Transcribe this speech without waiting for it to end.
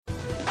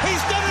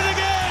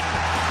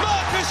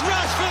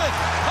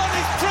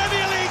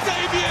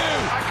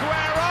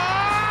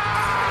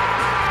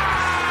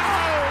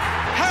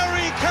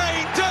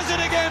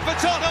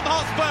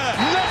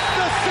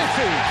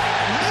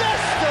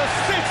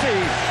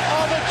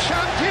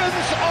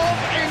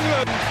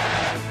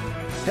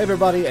Hey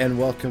everybody, and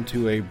welcome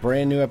to a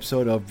brand new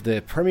episode of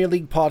the Premier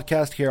League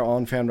podcast here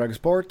on FanRag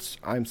Sports.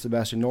 I'm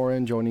Sebastian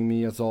Noren, joining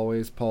me as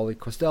always, Pauly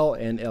Costel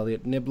and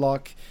Elliott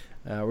Niblock.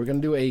 We're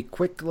going to do a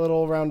quick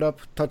little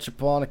roundup, touch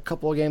upon a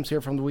couple of games here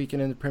from the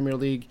weekend in the Premier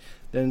League.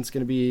 Then it's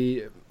going to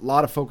be a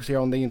lot of focus here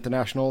on the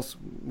internationals.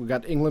 We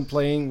got England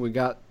playing, we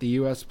got the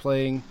US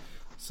playing,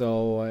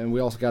 and we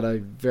also got a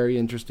very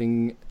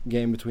interesting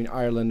game between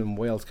Ireland and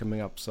Wales coming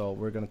up. So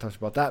we're going to touch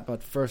about that.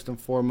 But first and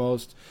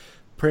foremost,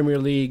 Premier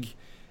League.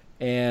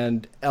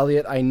 And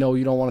Elliott, I know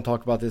you don't want to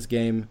talk about this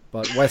game,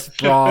 but West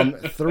Brom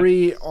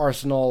 3,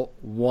 Arsenal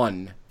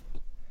 1.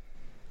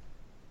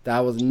 That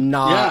was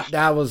not. Yeah.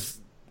 That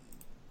was.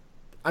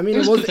 I mean,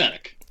 it was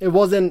pathetic. It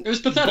wasn't. It was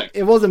pathetic.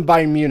 It wasn't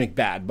Bayern Munich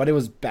bad, but it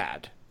was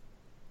bad.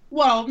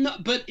 Well, no,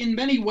 but in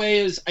many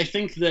ways, I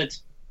think that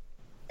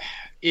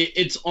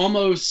it's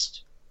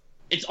almost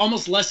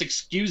less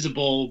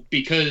excusable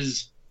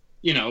because,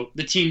 you know,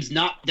 the team's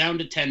not down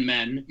to 10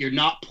 men. You're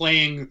not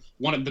playing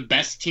one of the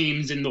best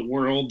teams in the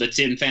world that's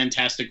in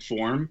fantastic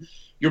form.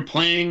 You're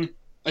playing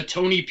a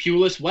Tony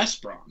Pulis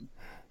West Brom.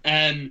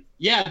 And,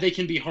 yeah, they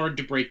can be hard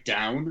to break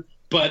down,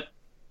 but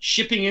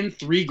shipping in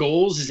 3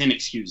 goals is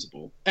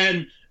inexcusable.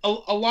 And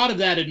a lot of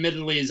that,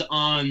 admittedly, is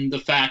on the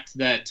fact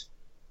that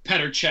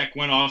Petr Cech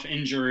went off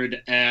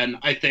injured, and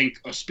I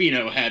think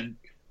Ospino had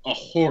a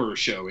horror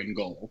show in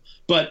goal.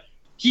 But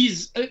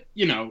he's,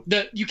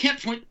 you can't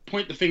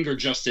point the finger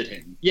just at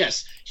him.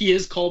 Yes, he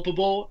is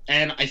culpable,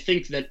 and I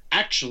think that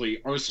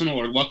actually Arsenal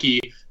are lucky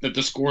that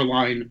the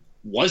scoreline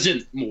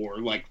wasn't more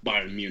like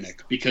Bayern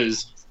Munich,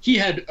 because he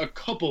had a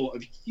couple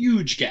of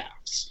huge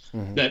gaffes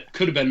that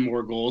could have been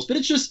more goals. But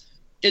it's just,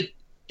 it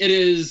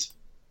is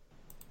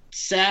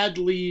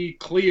sadly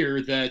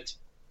clear that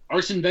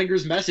Arsene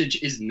Wenger's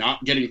message is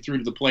not getting through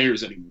to the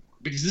players anymore,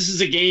 because this is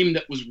a game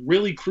that was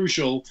really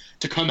crucial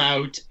to come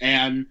out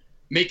and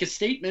make a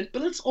statement.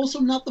 But it's also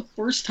not the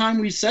first time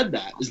we've said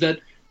that, is that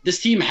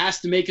this team has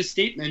to make a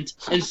statement,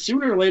 and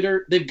sooner or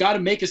later they've got to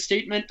make a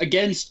statement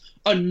against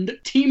a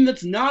team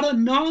that's not a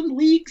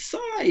non-league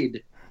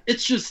side.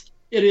 It's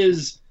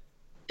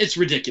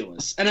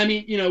ridiculous. And I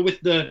mean, you know, with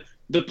the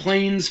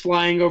planes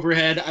flying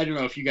overhead, I don't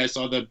know if you guys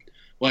saw the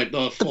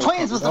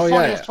planes was the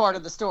funniest part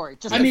of the story.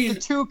 Just the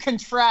two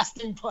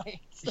contrasting planes.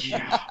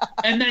 Yeah.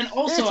 And then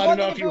also, I don't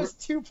know if you those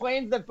 2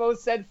 planes that both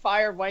said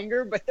fire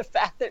Wenger, but the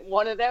fact that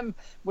one of them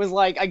was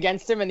like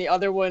against him and the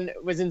other one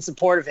was in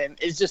support of him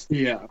is just,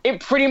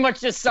 it pretty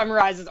much just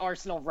summarizes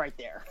Arsenal right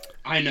there.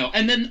 I know.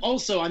 And then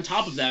also on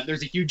top of that,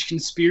 there's a huge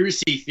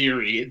conspiracy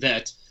theory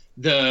that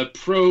the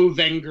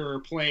pro-Wenger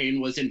plane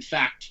was in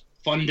fact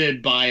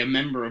funded by a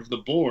member of the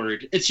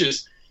board. It's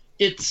just,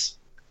 it's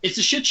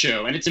a shit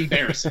show, and it's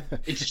embarrassing.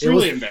 It's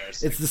truly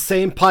embarrassing. It's the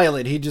same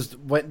pilot. He just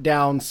went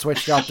down,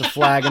 switched out the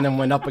flag, and then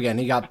went up again.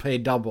 He got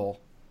paid double.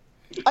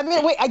 I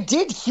mean, wait, I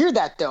did hear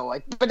that, though.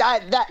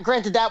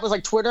 Granted, that was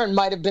like Twitter and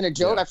might have been a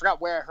joke. Yeah. I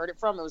forgot where I heard it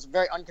from. It was a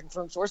very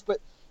unconfirmed source.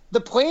 But the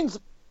planes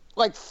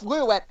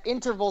flew at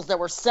intervals that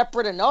were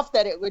separate enough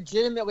that it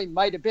legitimately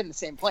might have been the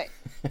same plane.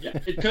 Yeah,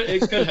 it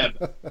could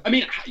have. I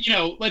mean, you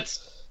know,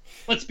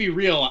 let's be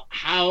real.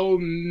 How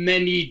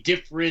many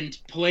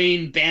different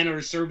plane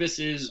banner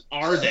services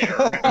are there?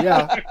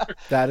 Yeah,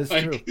 that is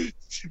true.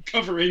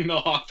 Covering the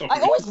Hawthorne. I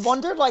always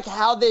wondered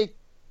how they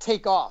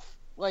take off.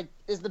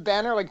 Is the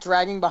banner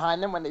dragging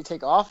behind them when they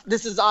take off?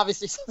 This is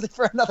obviously something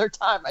for another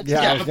time. I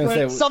was going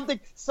to say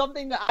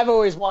something that I've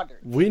always wondered.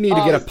 We need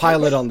to get a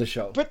pilot on the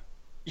show. But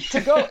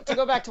to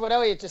go back to what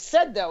Elliott just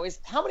said, though, is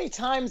how many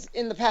times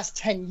in the past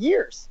 10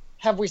 years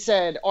have we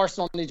said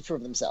Arsenal need to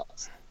prove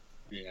themselves?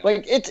 Yeah.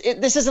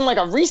 This isn't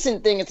a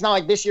recent thing. It's not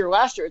like this year or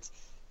last year. It's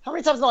how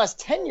many times in the last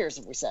 10 years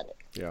have we said it?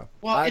 Yeah.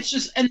 Well, it's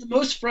just, and the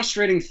most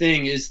frustrating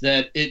thing is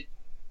that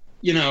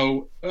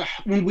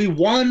when we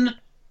won,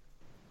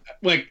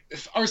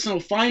 if Arsenal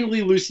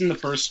finally loosened the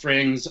purse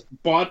strings,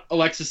 bought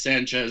Alexis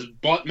Sanchez,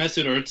 bought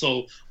Mesut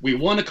Ozil, we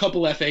won a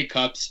couple FA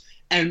Cups,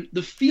 and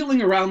the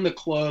feeling around the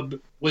club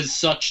was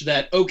such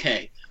that,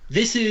 okay,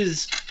 this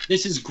is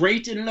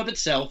great in and of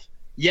itself.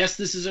 Yes,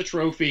 this is a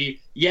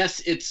trophy.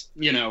 Yes, it's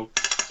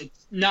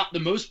not the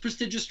most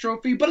prestigious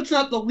trophy, but it's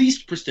not the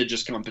least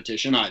prestigious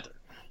competition either,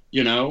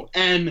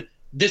 and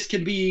this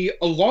can be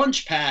a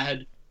launch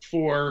pad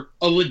for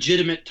a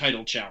legitimate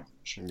title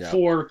challenge,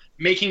 for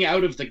making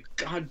out of the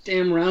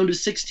goddamn round of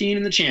 16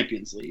 in the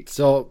Champions League,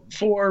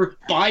 for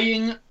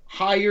buying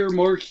higher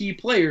marquee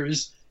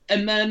players,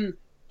 and then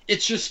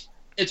it's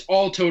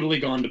all totally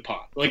gone to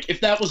pot.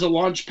 If that was a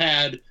launch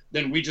pad,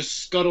 then we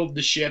just scuttled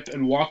the ship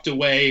and walked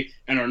away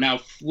and are now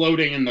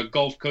floating in the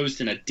Gulf Coast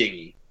in a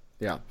dinghy.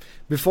 Yeah.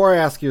 Before I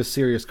ask you a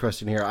serious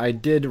question here, I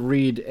did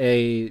read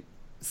a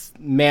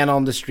man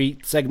on the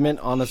street segment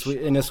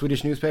in a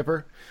Swedish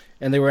newspaper,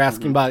 and they were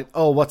asking about,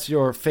 what's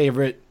your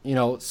favorite,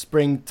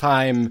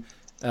 springtime,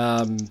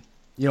 how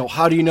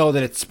do you know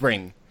that it's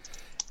spring?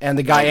 And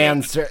the guy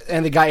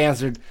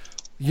answered,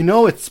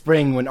 it's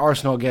spring when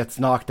Arsenal gets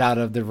knocked out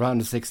of the round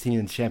of 16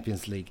 in the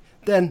Champions League.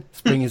 Then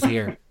spring is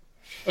here.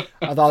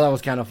 I thought that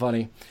was kind of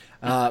funny.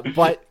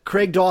 But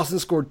Craig Dawson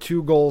scored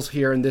 2 goals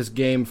here in this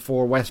game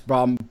for West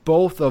Brom,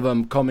 both of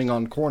them coming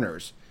on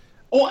corners.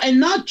 Oh, and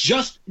not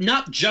just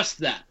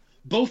that.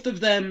 Both of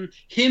them,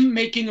 him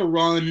making a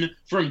run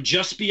from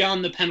just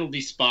beyond the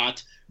penalty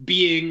spot,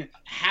 being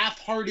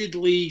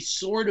half-heartedly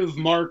sort of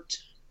marked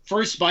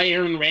first by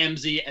Aaron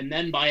Ramsey and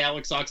then by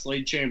Alex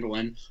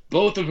Oxlade-Chamberlain,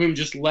 both of whom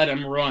just let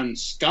him run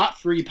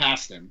scot-free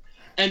past him.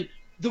 And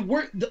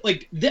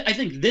I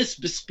think this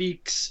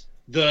bespeaks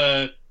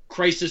the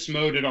crisis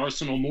mode at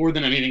Arsenal more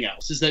than anything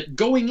else, is that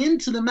going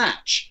into the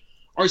match,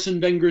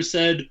 Arsene Wenger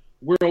said,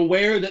 we're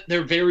aware that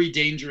they're very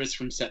dangerous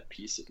from set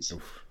pieces.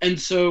 Oof. And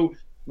so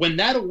when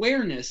that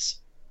awareness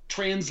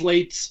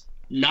translates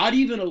not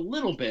even a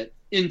little bit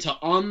into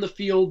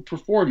on-the-field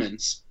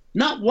performance,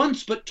 not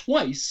once but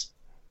twice,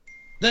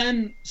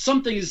 then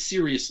something is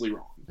seriously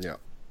wrong. Yeah.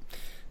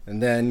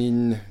 And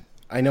then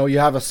I know you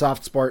have a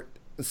soft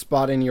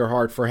spot in your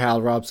heart for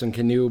Hal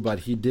Robson-Kanu, but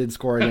he did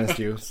score against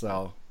you,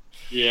 so...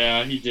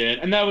 Yeah, he did.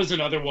 And that was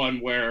another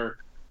one where,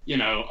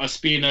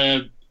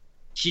 Ospina,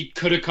 he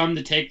could have come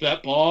to take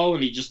that ball,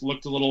 and he just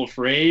looked a little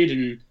afraid,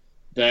 and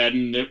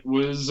then it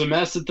was a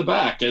mess at the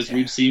back, as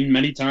we've seen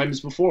many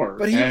times before.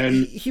 But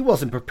he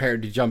wasn't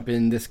prepared to jump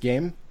in this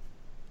game.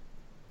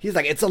 He's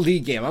like, it's a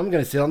league game. I'm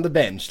going to sit on the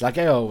bench like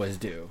I always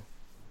do.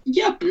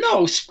 Yep,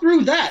 no,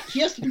 screw that.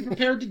 He has to be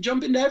prepared to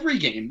jump into every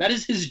game. That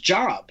is his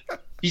job.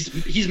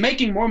 He's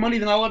making more money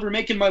than I'll ever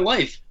make in my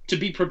life to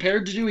be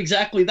prepared to do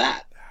exactly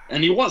that.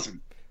 And he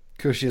wasn't.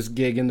 Cushiest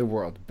gig in the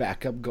world,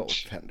 backup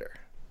goaltender.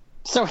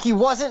 So he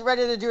wasn't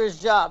ready to do his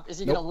job. Is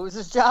he going to lose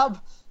his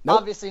job? Nope.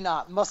 Obviously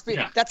not. Must be.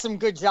 Yeah. That's some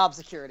good job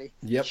security.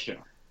 Yep. Sure.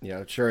 Yeah,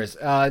 it sure is.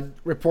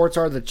 Reports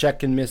are the Czech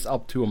can miss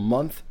up to a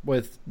month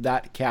with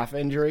that calf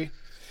injury.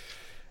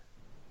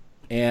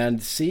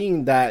 And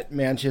seeing that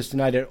Manchester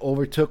United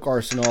overtook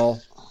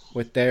Arsenal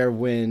with their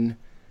win,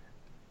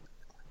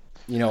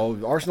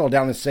 Arsenal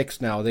down to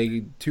 6 now.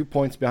 They 2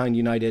 points behind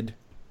United.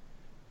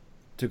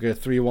 Took a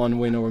 3-1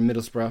 win over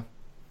Middlesbrough.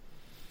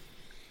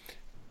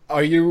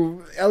 Are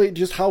you, Elliot,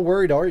 just how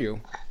worried are you?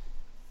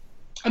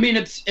 I mean,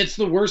 it's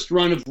the worst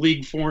run of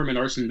league form in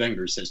Arsene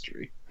Wenger's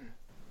history.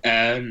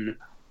 And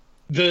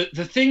the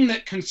thing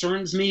that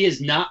concerns me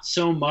is not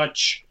so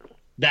much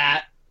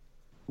that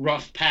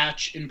rough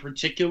patch in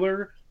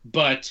particular,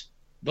 but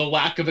the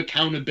lack of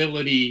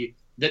accountability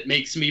that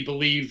makes me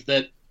believe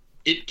that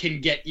it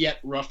can get yet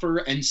rougher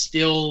and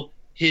still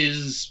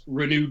his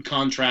renewed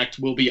contract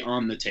will be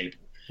on the table.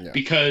 Yeah.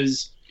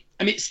 Because,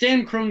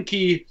 Stan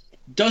Kroenke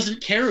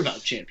doesn't care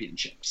about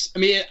championships.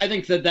 I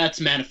think that's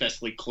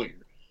manifestly clear.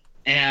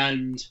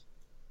 And,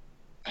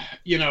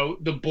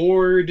 the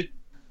board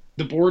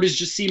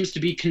just seems to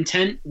be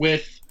content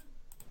with,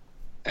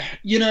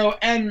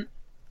 and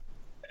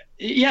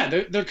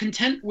they're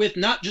content with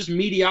not just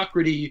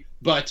mediocrity,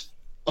 but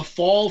a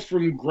fall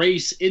from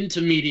grace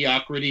into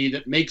mediocrity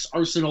that makes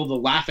Arsenal the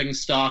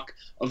laughingstock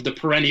of the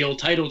perennial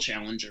title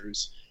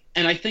challengers.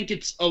 And I think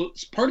it's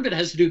part of it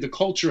has to do with the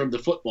culture of the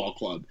football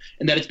club,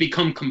 and that it's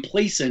become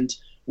complacent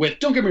with,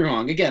 don't get me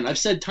wrong, again, I've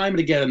said time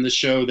and again on this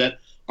show that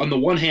on the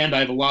one hand, I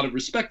have a lot of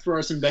respect for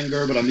Arsene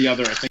Wenger, but on the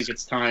other, I think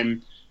it's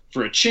time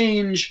for a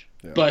change.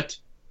 Yeah. But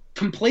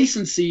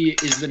complacency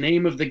is the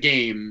name of the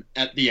game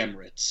at the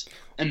Emirates.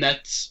 And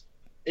that's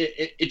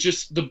it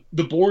just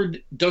the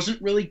board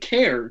doesn't really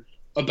care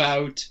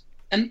about,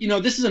 and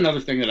this is another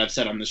thing that I've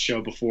said on this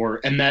show before,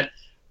 and that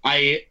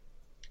I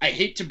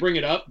hate to bring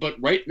it up, but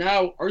right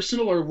now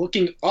Arsenal are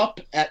looking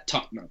up at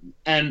Tottenham,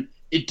 and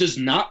it does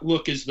not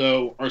look as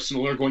though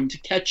Arsenal are going to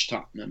catch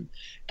Tottenham.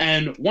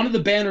 And one of the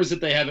banners that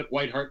they have at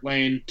White Hart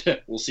Lane,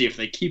 we'll see if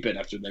they keep it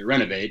after they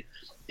renovate,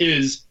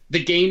 is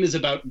the game is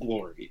about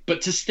glory.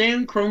 But to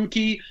Stan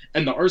Kroenke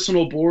and the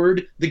Arsenal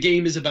board, the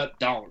game is about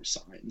dollar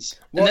signs.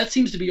 And that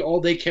seems to be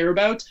all they care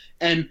about.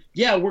 And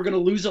yeah, we're going to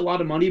lose a lot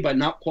of money by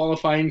not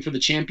qualifying for the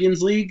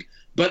Champions League.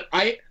 But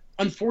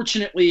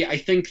unfortunately, I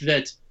think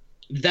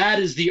that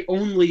is the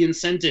only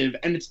incentive.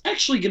 And it's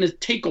actually going to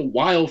take a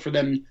while for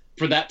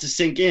that to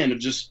sink in of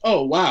just,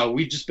 oh, wow,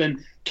 we've just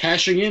been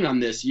cashing in on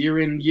this year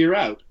in, year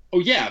out. Oh,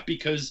 yeah,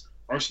 because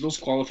Arsenal's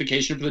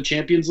qualification for the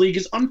Champions League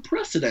is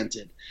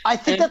unprecedented. I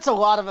think that's a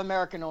lot of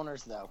American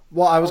owners, though.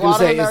 Well, I was going to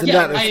say, isn't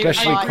that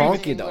especially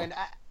Kroenke, though?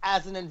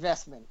 As an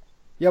investment.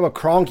 Yeah, but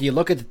Kroenke,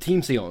 look at the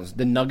teams he owns.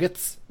 The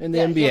Nuggets in the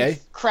NBA.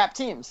 Crap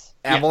teams.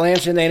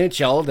 Avalanche in the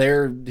NHL.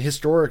 They're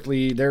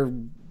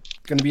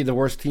going to be the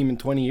worst team in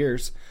 20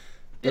 years.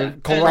 Yeah,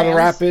 Colorado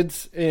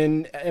Rapids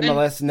in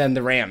MLS, and then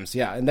the Rams.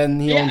 Yeah, and then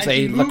he owns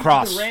a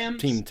lacrosse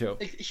team, too.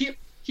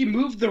 He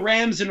moved the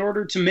Rams in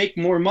order to make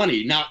more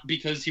money, not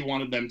because he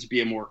wanted them to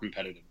be a more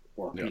competitive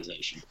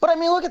organization. Yeah. But,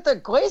 look at the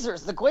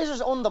Glazers. The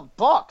Glazers own the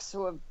Bucks,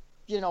 who have,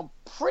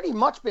 pretty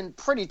much been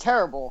pretty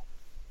terrible,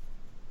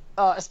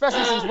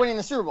 especially since winning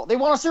the Super Bowl. They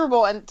won a Super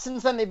Bowl, and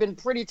since then they've been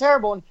pretty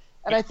terrible,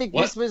 and I think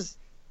this was...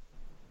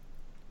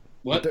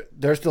 What?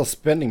 They're still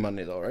spending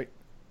money, though, right?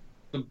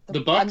 The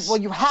Bucks? Well,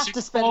 you have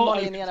to spend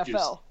money in the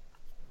NFL.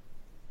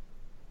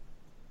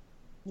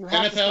 You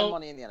have to spend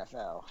money in the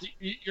NFL.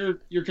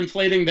 You're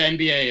conflating the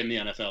NBA and the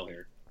NFL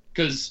here.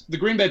 because the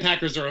Green Bay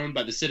Packers are owned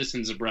by the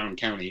citizens of Brown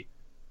County.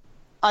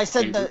 I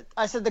said the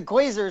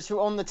Glazers, who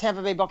own the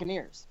Tampa Bay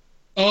Buccaneers.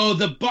 Oh,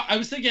 I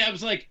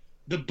was like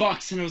the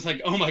Bucks, and I was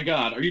like, oh my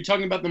God, are you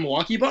talking about the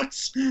Milwaukee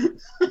Bucks?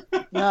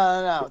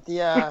 No.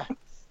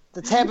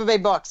 The Tampa Bay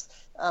Bucks.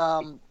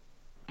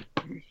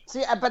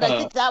 But I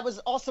think that was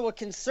also a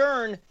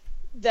concern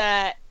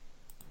that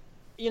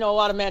a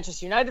lot of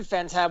Manchester United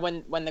fans had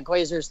when the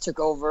Glazers took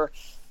over.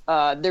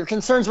 Their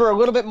concerns were a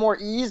little bit more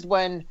eased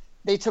when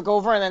they took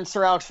over, and then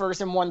Sir Alex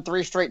Ferguson won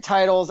 3 straight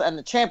titles and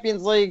the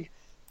Champions League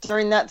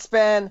during that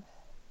span.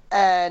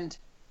 And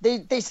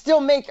they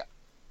still make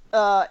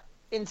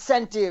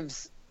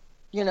incentives.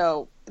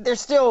 They're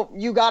still,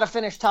 you got to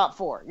finish top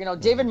 4.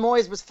 David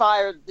Moyes was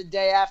fired the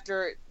day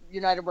after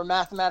United were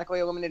mathematically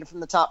eliminated from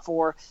the top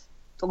 4.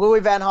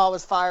 Louis van Gaal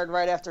was fired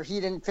right after he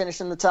didn't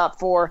finish in the top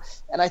 4.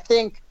 And I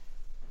think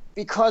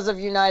because of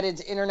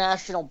United's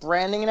international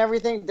branding and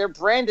everything, they're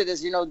branded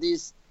as,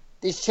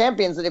 these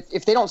champions that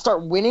if they don't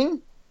start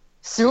winning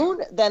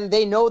soon, then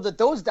they know that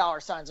those dollar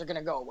signs are going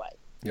to go away.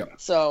 Yeah.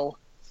 So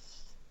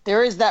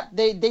there is that.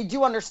 They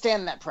do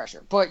understand that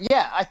pressure. But,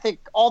 yeah, I think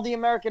all the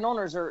American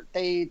owners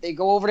they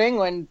go over to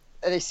England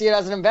and they see it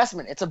as an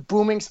investment. It's a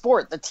booming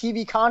sport. The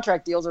TV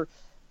contract deals are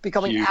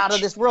becoming huge. Out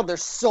of this world.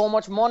 There's so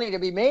much money to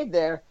be made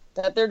there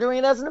that they're doing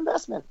it as an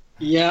investment.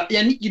 Yeah,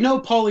 and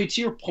Pauly,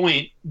 to your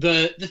point,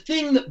 the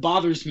thing that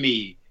bothers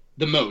me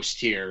the most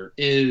here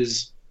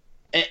is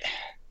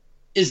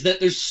that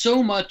there's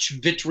so much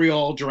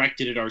vitriol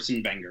directed at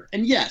Arsene Wenger.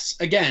 And yes,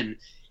 again,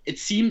 it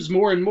seems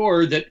more and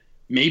more that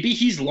maybe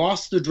he's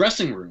lost the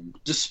dressing room,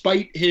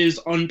 despite his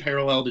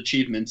unparalleled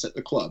achievements at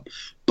the club.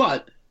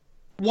 But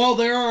while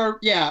there are,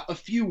 a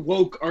few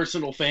woke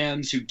Arsenal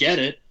fans who get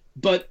it,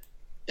 but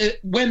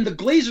when the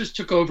Glazers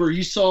took over,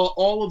 you saw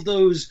all of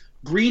those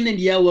green and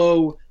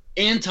yellow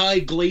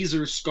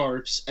anti-Glazer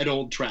scarves at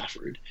Old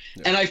Trafford.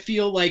 Yeah. And I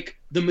feel like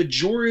the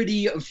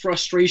majority of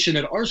frustration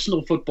at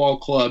Arsenal Football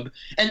Club,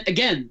 and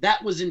again,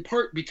 that was in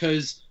part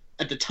because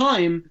at the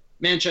time,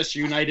 Manchester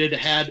United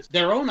had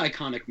their own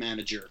iconic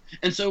manager.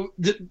 And so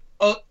the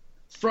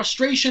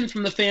frustration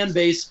from the fan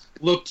base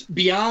looked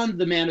beyond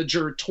the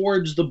manager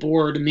towards the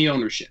board and the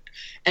ownership.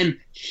 And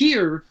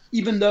here,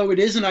 even though it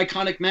is an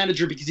iconic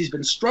manager because he's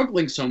been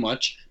struggling so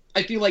much,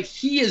 I feel like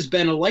he has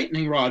been a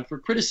lightning rod for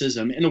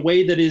criticism in a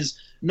way that is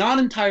not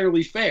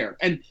entirely fair.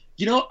 And,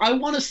 I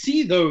want to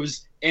see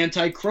those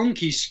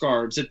anti-Kroenke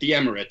scarves at the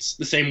Emirates,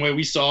 the same way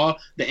we saw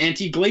the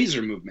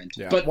anti-Glazer movement.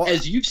 Yeah. But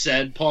as you've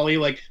said,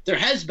 Pauly, there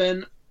has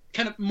been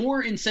kind of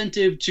more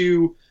incentive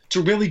to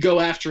really go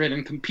after it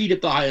and compete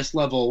at the highest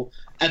level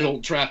at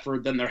Old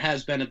Trafford than there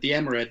has been at the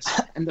Emirates.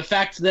 And the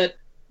fact that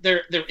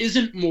there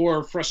isn't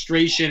more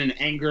frustration and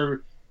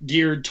anger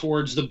geared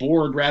towards the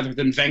board rather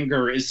than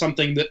Wenger is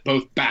something that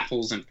both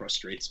baffles and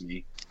frustrates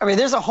me. I mean,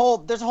 there's a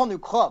whole new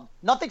club.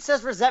 Nothing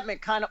says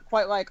resentment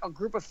quite like a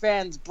group of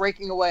fans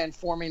breaking away and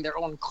forming their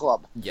own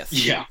club. Yes.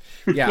 Yeah.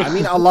 Yeah. I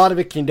mean, a lot of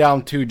it came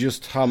down to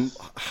just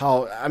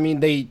how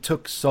they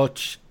took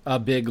such a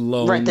big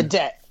loan. Right. The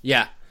debt.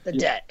 Yeah. The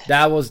debt.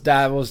 That was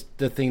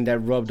the thing that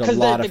rubbed a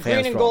lot of fans. The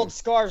green and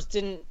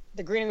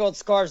gold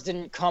scarves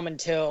didn't come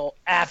until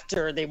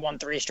after they won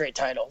 3 straight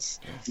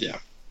titles. Yeah.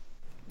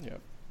 Yeah.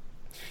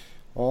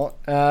 Well,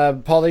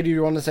 Pauly, do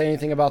you want to say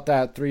anything about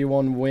that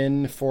 3-1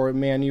 win for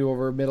Man U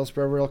over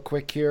Middlesbrough real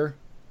quick here?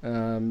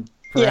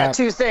 Yeah,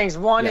 2 things.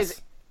 One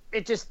is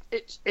it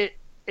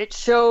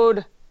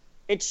showed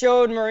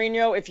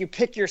Mourinho if you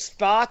pick your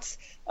spots,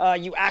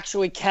 you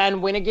actually can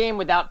win a game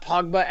without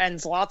Pogba and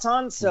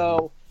Zlatan.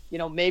 So,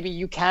 maybe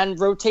you can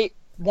rotate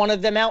one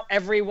of them out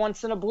every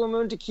once in a blue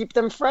moon to keep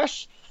them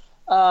fresh.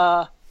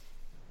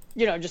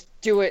 Just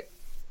do it.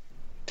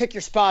 Pick your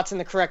spots in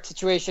the correct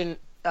situation.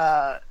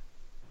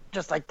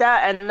 Just like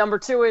that. And number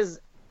 2 is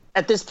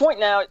at this point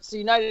now, so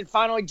United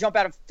finally jump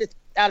out of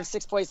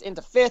 6th place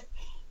into 5th.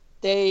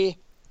 They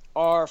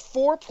are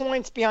 4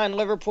 points behind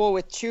Liverpool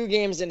with 2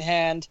 games in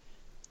hand.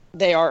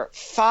 They are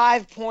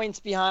 5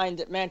 points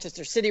behind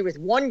Manchester City with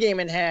 1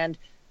 game in hand,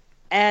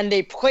 and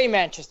they play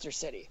Manchester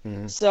City.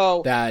 Mm-hmm.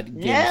 So that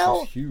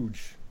game is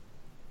huge.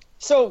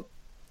 So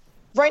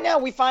right now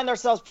we find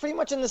ourselves pretty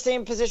much in the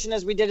same position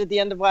as we did at the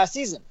end of last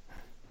season.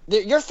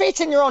 Your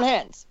fate's in your own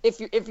hands.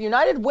 If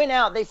United win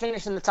out, they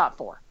finish in the top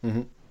 4.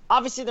 Mm-hmm.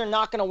 Obviously, they're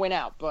not going to win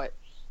out, but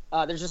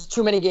there's just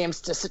too many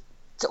games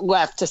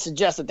left to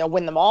suggest that they'll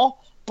win them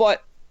all.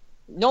 But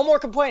no more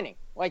complaining.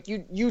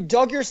 You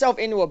dug yourself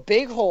into a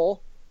big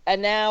hole,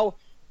 and now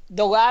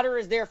the ladder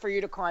is there for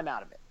you to climb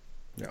out of it.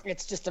 Yeah.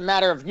 It's just a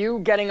matter of you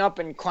getting up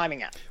and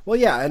climbing out. Well,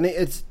 yeah, and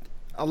it's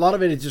a lot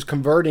of it is just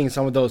converting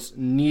some of those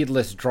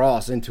needless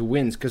draws into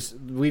wins, because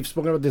we've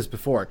spoken about this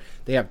before.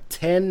 They have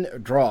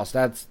 10 draws.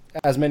 That's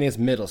as many as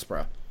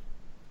Middlesbrough.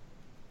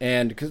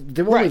 And because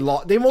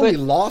they've only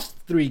lost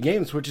 3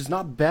 games, which is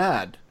not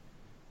bad.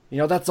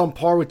 That's on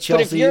par with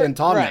Chelsea and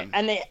Tottenham.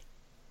 Right.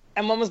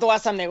 And when was the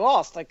last time they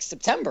lost?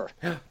 September.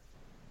 Yeah.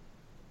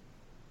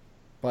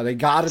 But they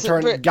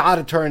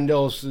gotta turn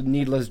those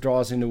needless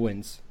draws into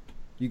wins.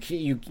 You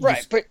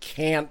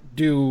can't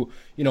do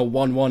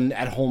 1-1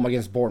 at home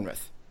against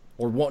Bournemouth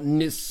or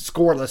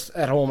scoreless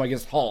at home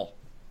against Hull.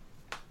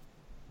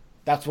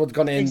 That's what's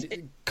going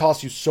to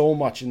cost you so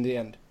much in the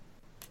end.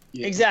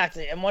 Yeah.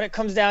 Exactly. And what it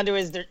comes down to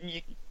is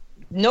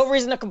no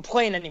reason to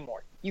complain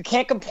anymore. You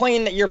can't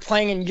complain that you're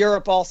playing in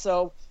Europe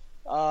also.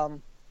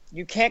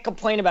 You can't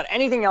complain about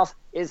anything else.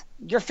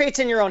 Your fate's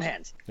in your own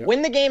hands. Yep.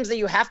 Win the games that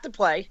you have to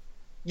play.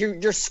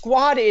 Your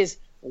squad is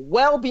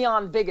well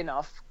beyond big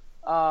enough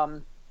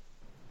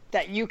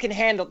that you can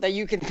handle.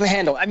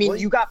 I mean,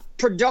 you got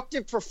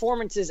productive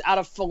performances out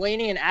of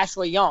Fellaini and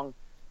Ashley Young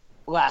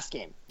last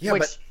game. Yeah,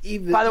 which, but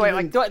even by the way,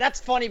 like that's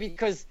funny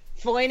because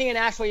Fellaini and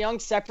Ashley Young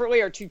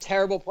separately are two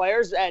terrible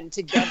players, and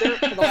together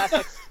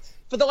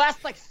for the last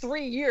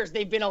 3 years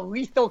they've been a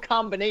lethal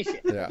combination.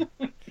 Yeah.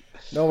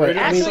 No way.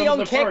 Ashley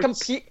Young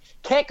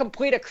can't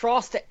complete a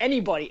cross to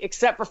anybody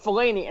except for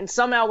Fellaini, and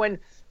somehow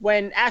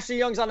when Ashley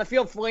Young's on the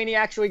field, Fellaini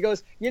actually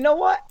goes, you know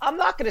what? I'm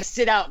not going to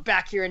sit out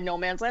back here in no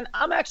man's land.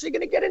 I'm actually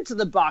going to get into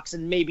the box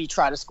and maybe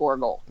try to score a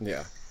goal.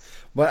 Yeah.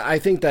 But I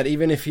think that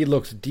even if he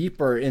looks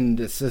deeper in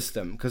the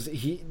system, because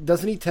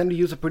doesn't he tend to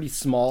use a pretty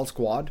small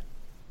squad?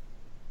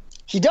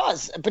 He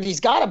does, but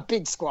he's got a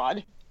big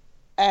squad,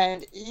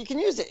 and you can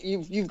use it.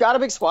 You've got a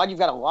big squad. You've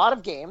got a lot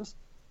of games.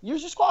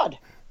 Use your squad.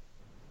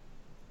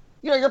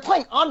 You're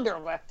playing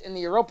Anderlecht in the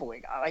Europa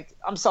League.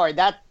 I'm sorry,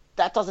 that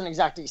doesn't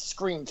exactly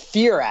scream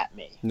fear at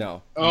me.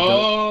 No.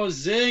 Oh,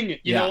 zing!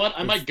 You know what?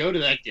 I might go to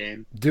that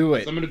game. Do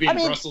it. I'm going to be in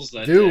Brussels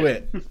that day. Do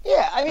it.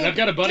 Yeah, I mean, and I've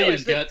got a buddy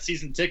who's got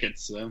season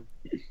tickets. So.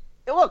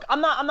 Look,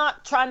 I'm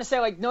not trying to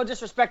say no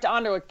disrespect to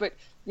Anderlecht, but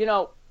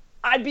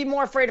I'd be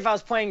more afraid if I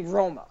was playing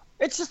Roma.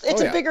 It's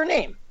a bigger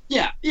name.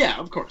 Yeah,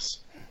 of course.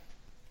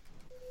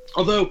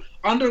 Although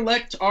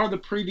Anderlecht are the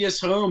previous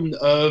home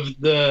of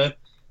the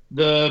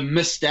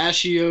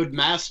mustachioed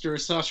master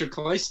Sasha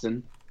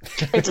Kleiston.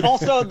 It's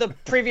also the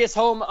previous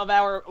home of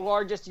our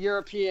largest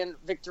European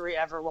victory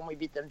ever when we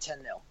beat them 10-0.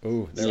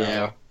 Ooh, there we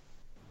go.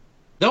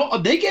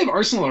 They gave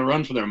Arsenal a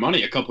run for their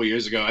money a couple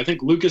years ago. I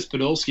think Lucas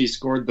Podolski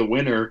scored the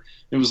winner.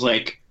 It was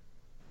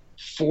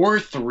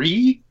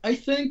 4-3, I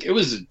think. It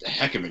was a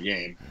heck of a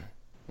game.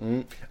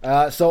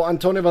 So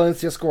Antonio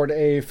Valencia scored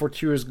a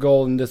fortuitous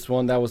goal in this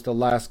one. That was the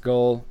last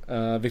goal.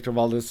 Victor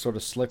Valdez sort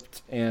of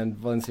slipped, and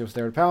Valencia was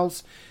there to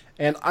pounce.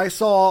 And I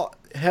saw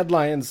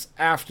headlines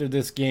after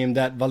this game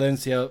that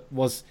Valencia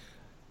was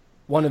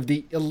one of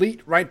the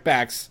elite right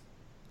backs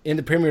in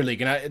the Premier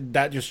League, and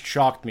that just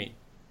shocked me.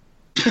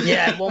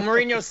 Yeah, well,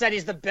 Mourinho said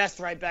he's the best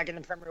right back in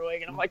the Premier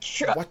League, and I'm like,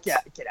 get out of here.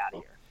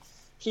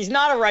 He's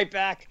not a right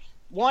back.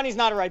 One, he's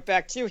not a right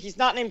back. Two, he's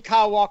not named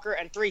Kyle Walker,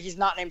 and three, he's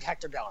not named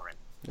Hector Bellerin.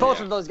 Both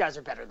of those guys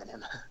are better than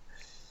him.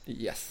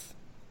 Yes.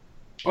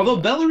 Although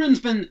Bellerin's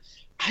been...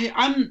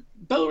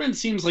 Bellerin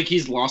seems like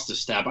he's lost a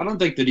step. I don't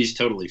think that he's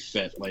totally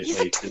fit lately.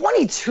 He's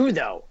 22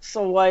 though,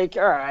 so all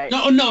right.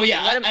 No,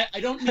 yeah. I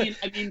don't mean.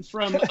 I mean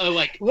from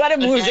let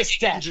him lose a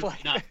step, injury,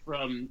 not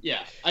from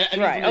I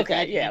mean right. From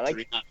okay. Yeah.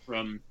 Injury, not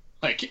from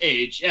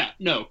age. Yeah.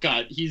 No.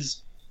 God.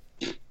 He's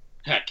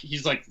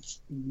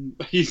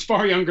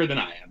far younger than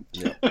I am.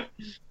 Yeah.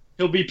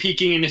 He'll be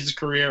peaking in his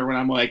career when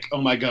I'm like, oh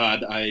my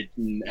God, I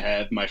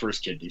have my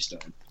first kidney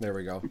stone. There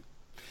we go.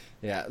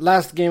 Yeah,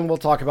 last game we'll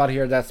talk about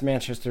here, that's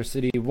Manchester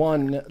City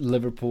 1,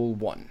 Liverpool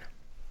 1.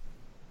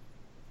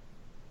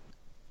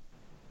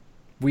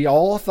 We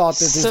all thought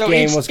that this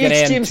game was going to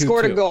end 2-2. Each team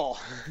scored a goal.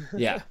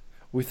 Yeah,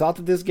 we thought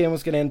that this game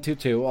was going to end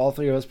 2-2. All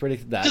three of us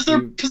predicted that.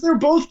 Because they're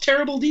both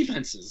terrible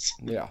defenses.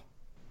 Yeah.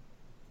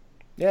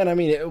 Yeah, and I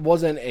mean, it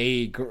wasn't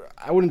I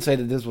wouldn't say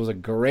that this was a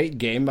great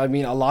game. I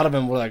mean, a lot of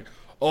them were like,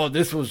 oh,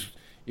 this was,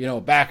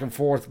 back and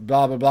forth,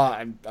 blah, blah,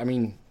 blah. I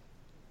mean,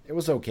 it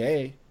was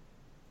okay.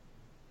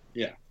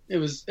 Yeah. It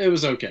was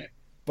okay.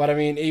 But, I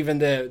mean, even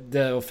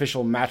the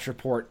official match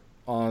report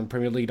on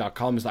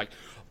PremierLeague.com is like,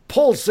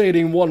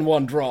 pulsating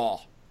 1-1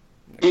 draw.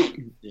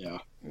 Yeah.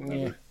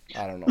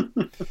 I don't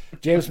know.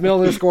 James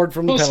Milner scored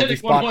from the penalty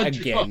spot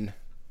again. Draw.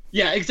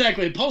 Yeah,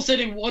 exactly.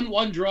 Pulsating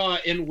 1-1 draw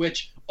in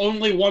which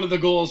only one of the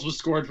goals was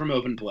scored from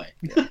open play.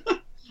 Yeah.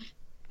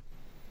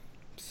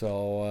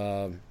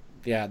 So,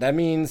 that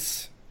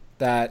means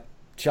that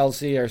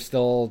Chelsea are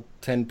still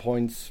 10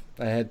 points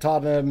ahead.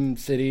 Tottenham,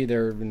 City,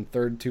 they're in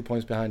third, 2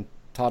 points behind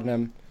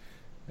Tottenham.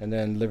 And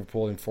then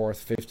Liverpool in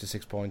fourth,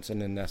 56 points.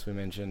 And then, as we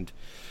mentioned,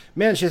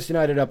 Manchester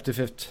United up to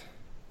fifth.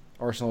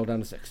 Arsenal down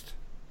to sixth.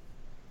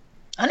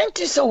 I didn't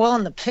do so well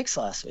in the picks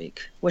last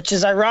week, which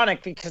is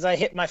ironic because I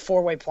hit my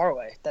four-way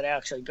parlay that I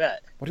actually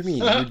bet. What do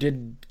you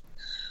mean?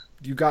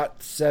 You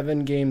got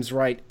 7 games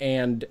right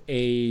and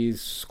a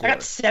score. I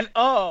got 7.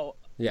 Oh.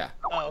 Yeah.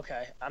 Oh,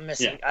 okay. I'm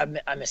missing. Yeah.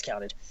 I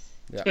miscounted.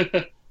 Yeah.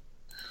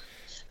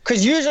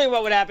 Because usually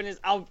what would happen is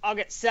I'll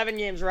get 7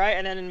 games right,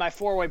 and then in my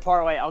four-way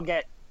parlay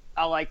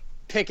I'll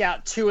pick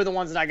out 2 of the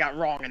ones that I got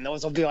wrong, and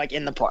those will be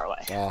in the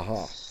parlay.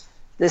 Uh-huh.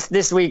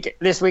 This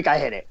week I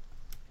hit it,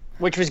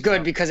 which was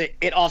good because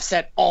it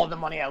offset all the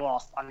money I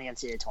lost on the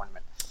NCAA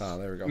tournament. Oh,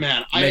 there we go.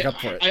 Man, Make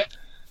up for it.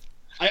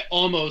 I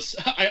almost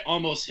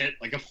hit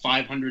a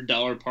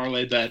 $500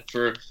 parlay bet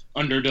for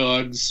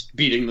underdogs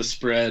beating the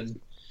spread.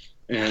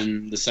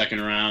 in the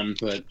second round,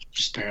 but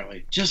just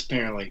barely. Just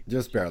barely.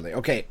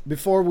 Okay,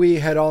 before we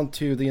head on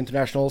to the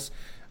internationals,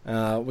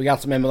 we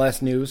got some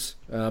MLS news.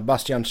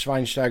 Bastian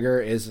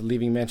Schweinsteiger is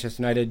leaving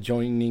Manchester United,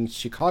 joining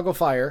Chicago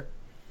Fire.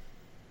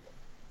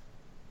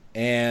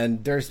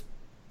 And there's,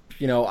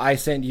 I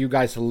sent you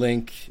guys a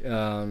link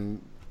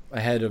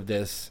ahead of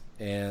this,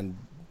 and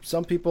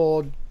some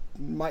people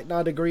might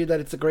not agree that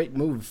it's a great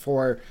move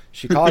for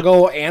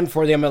Chicago and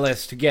for the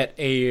MLS to get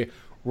a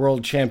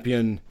world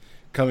champion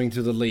coming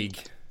to the league.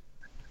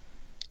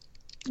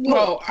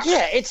 Well,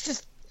 yeah,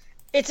 it's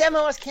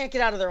MLS can't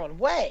get out of their own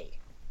way.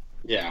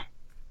 Yeah.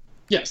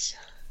 Yes.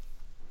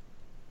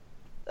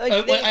 Like,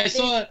 I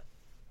saw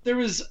there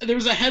was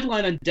a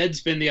headline on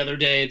Deadspin the other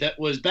day that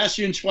was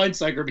Bastian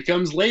Schweinsteiger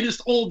becomes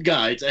latest old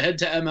guy to head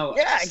to MLS.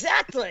 Yeah,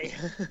 exactly.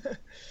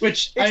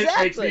 Which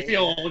makes me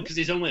feel old because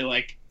he's only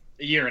like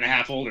a year and a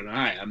half older than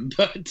I am,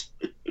 but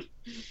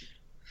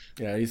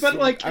yeah, he's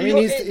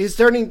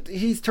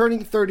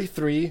turning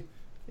 33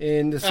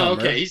 in the summer. Oh,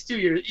 okay, he's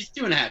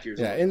 2.5 years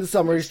old. Yeah, in the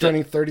summer he's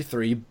turning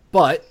 33,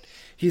 but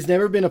he's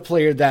never been a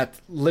player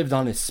that lived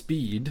on his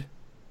speed.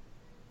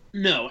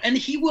 No, and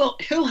he'll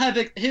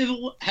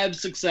have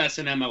success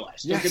in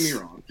MLS. Don't get me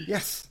wrong.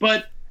 Yes,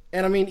 but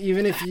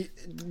even if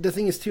the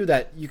thing is too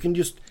that you can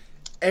just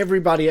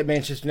everybody at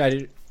Manchester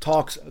United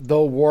talks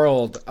the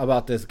world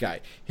about this guy.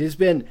 He's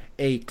been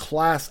a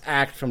class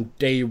act from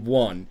day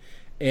one,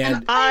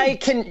 and I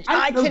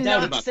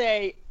cannot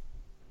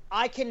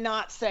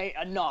say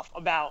enough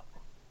about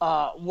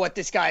what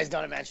this guy has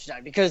done at Manchester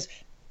United, because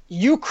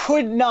you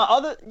could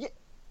not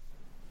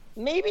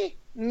maybe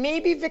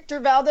Victor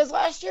Valdez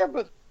last year,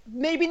 but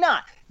maybe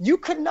not. You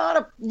could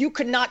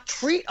not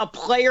treat a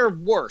player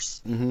worse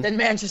than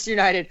Manchester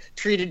United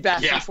treated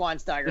Bastian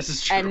Schweinsteiger. This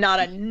is true. And not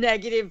a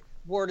negative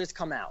word has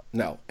come out.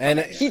 No.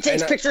 And he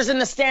takes pictures in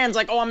the stands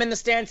like, I'm in the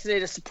stands today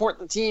to support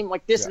the team,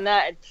 like this and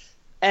that.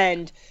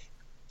 And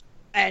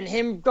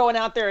him going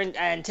out there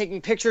and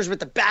taking pictures with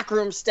the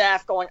backroom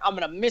staff going, I'm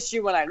going to miss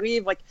you when I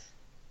leave. Like,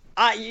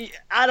 I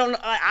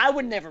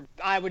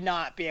would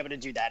not be able to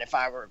do that if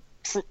I were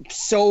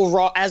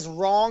as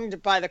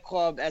wronged by the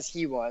club as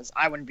he was.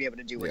 I wouldn't be able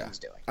to do what he was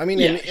doing.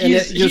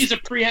 He's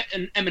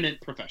an eminent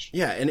professional.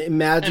 Yeah, and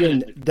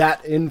imagine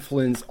that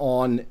influence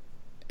on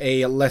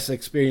a less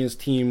experienced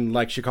team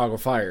like Chicago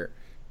Fire.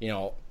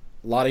 A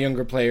lot of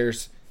younger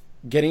players,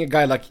 getting a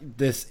guy like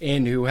this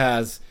in who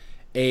has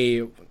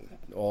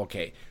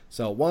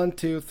so 1,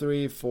 2,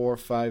 3, 4,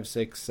 5,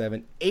 6,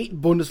 7,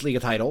 8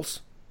 Bundesliga titles,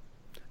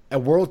 a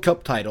World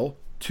Cup title,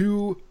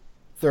 2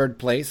 third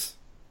place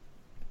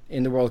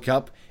in the World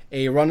Cup,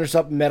 a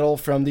runners-up medal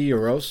from the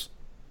Euros.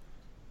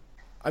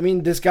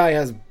 This guy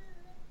has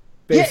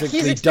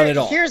basically done it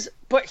all. Here's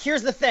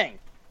the thing.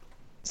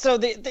 So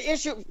the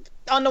issue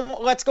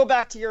let's go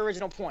back to your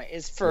original point.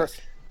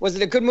 Was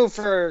it a good move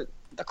for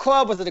the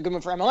club? Was it a good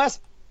move for MLS?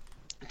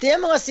 The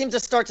MLS seems to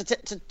start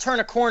to turn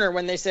a corner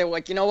when they say,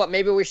 like, you know what,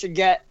 maybe we should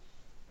get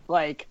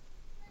like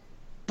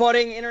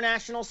budding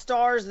international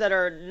stars that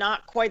are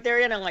not quite there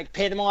yet and like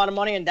pay them a lot of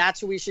money, and that's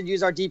who we should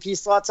use our DP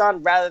slots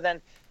on, rather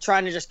than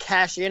trying to just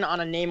cash in on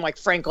a name like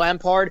Frank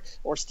Lampard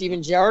or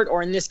Steven Gerrard,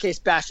 or in this case,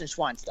 Bastian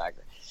Schweinsteiger.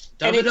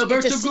 David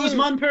Alberto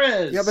Guzman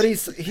Perez. Yeah, but he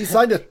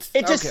signed it.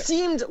 It just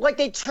seemed like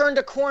they turned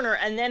a corner,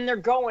 and then they're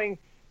going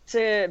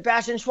to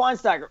Bastian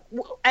Schweinsteiger.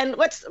 And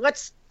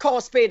let's call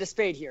a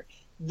spade here.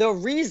 The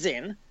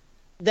reason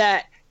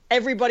that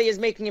everybody is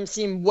making him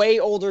seem way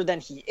older than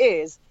he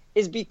is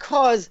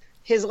because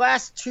his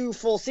last 2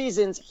 full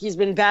seasons, he's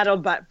been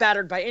battered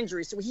by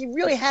injury. So he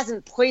really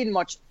hasn't played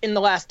much in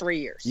the last 3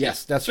 years.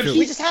 Yes, that's true.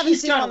 We just haven't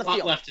seen him on the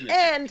field.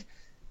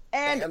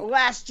 And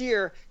last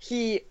year,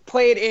 he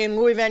played in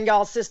Louis van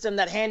Gaal's system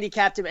that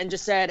handicapped him and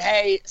just said,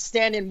 hey,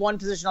 stand in one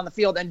position on the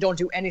field and don't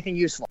do anything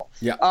useful.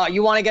 Yeah.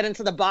 You want to get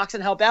into the box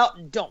and help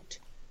out? Don't.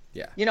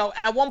 Yeah.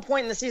 At one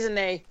point in the season,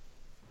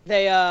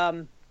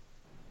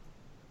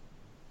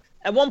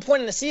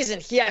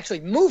 he actually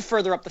moved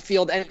further up the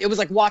field, and it was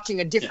like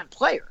watching a different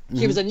player.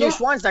 He was a new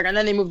Schweinsteiger, and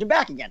then they moved him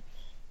back again.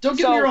 Don't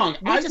get me wrong.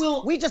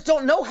 We just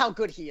don't know how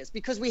good he is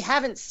because we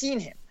haven't seen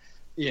him.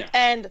 Yeah.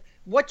 And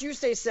what you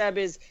say, Seb,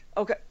 is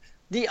okay.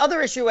 The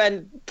other issue,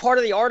 and part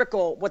of the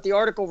article, what the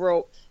article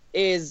wrote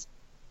is,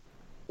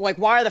 like,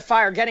 why are the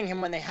Fire getting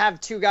him when they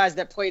have 2 guys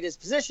that played his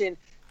position?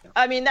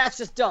 That's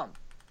just dumb.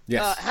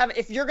 Yes.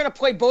 If you're going to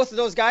play both of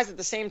those guys at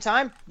the same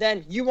time,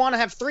 then you want to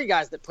have 3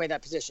 guys that play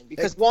that position,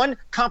 because 1,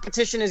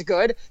 competition is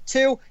good.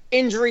 2,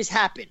 injuries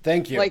happen.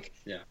 Thank you. Like,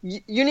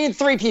 you need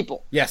 3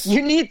 people. Yes.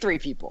 You need 3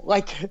 people.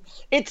 Like,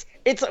 it's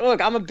look,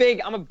 I'm a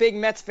big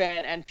Mets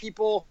fan, and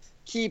people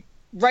keep.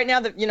 Right now,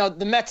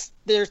 the Mets,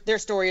 their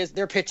story is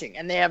they're pitching,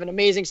 and they have an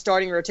amazing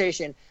starting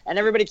rotation, and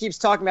everybody keeps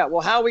talking about,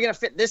 well, how are we going to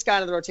fit this guy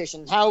into the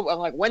rotation?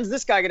 When's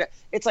this guy going to?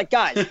 It's like,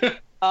 guys,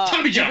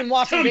 Tommy John.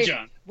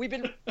 We've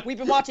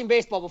been watching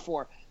baseball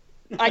before.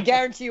 I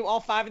guarantee you, all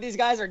 5 of these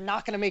guys are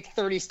not going to make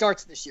 30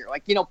 starts this year.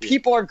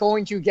 People are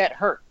going to get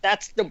hurt.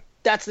 That's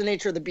the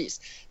nature of the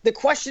beast. The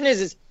question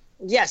is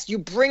yes, you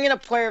bring in a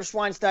player of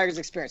Schweinsteiger's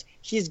experience.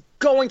 He's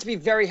going to be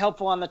very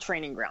helpful on the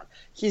training ground.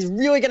 He's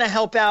really going to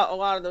help out a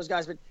lot of those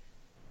guys. But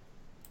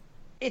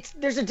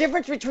there's a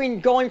difference between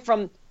going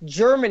from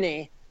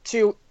Germany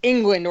to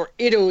England or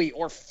Italy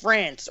or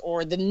France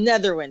or the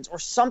Netherlands or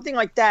something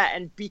like that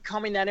and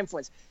becoming that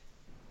influence.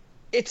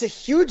 It's a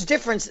huge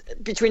difference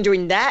between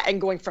doing that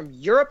and going from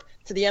Europe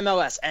to the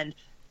MLS. And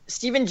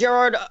Steven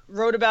Gerrard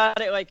wrote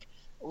about it like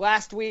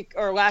last week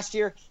or last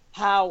year,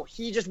 how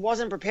he just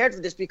wasn't prepared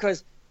for this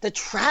because the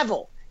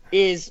travel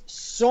is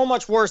so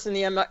much worse in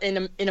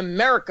in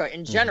America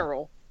in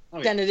general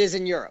than it is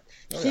in Europe.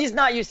 He's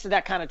not used to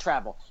that kind of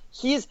travel.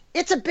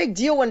 It's a big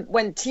deal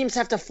when teams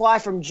have to fly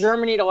from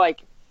Germany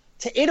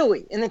to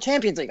Italy in the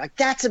Champions League. Like,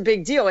 that's a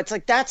big deal. It's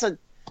like that's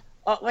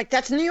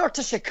New York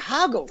to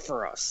Chicago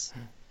for us.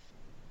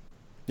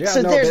 Yeah,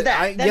 so no, there's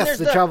that.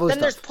 Then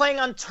there's playing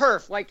on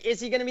turf. Like, is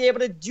he going to be able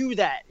to do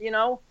that? You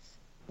know,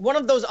 one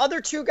of those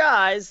other two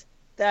guys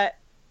that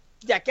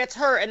gets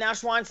hurt, and now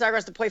Schweinsteiger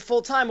has to play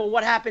full time. Well,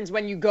 what happens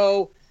when you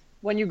go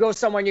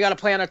somewhere and you got to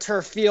play on a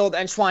turf field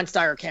and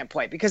Schweinsteiger can't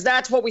play? Because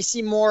that's what we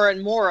see more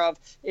and more of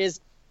is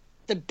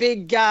the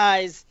big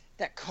guys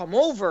that come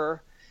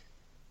over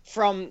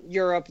from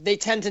Europe. They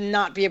tend to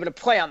not be able to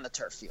play on the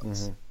turf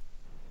fields. Mm-hmm.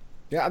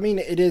 Yeah, I mean,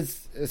 it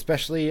is,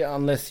 especially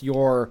unless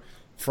you're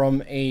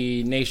from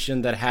a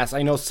nation that has,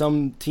 I know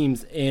some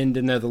teams in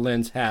the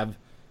Netherlands have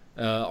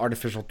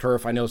artificial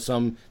turf. I know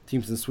some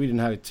teams in Sweden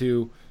have it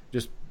too,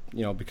 just,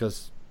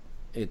 because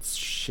it's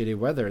shitty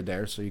weather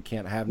there, so you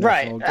can't have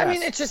national gas. I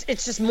mean,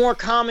 it's just more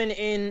common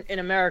in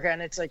America,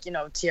 and it's like,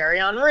 Thierry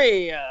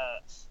Henry,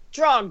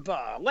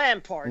 Drogba,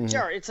 Lampard,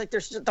 Gerrard. It's like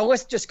the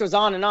list just goes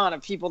on and on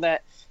of people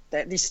that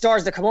these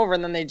stars that come over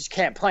and then they just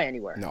can't play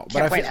anywhere. No,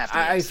 but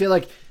I feel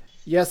like,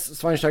 yes,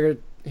 Schweinsteiger,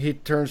 he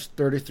turns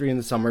 33 in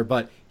the summer,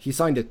 but he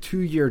signed a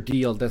 2-year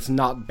deal. That's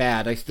not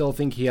bad. I still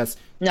think he has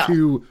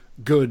 2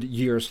 good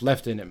years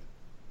left in him.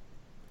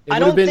 I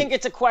don't think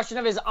it's a question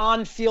of his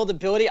on-field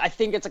ability. I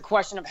think it's a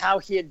question of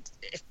how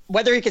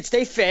whether he could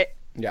stay fit,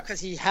 because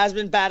he has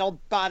been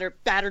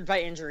battered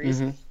by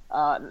injuries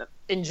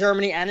in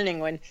Germany and in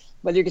England,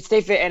 whether he could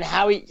stay fit and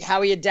how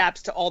he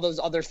adapts to all those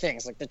other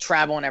things, like the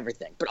travel and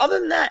everything. But other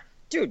than that,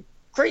 dude,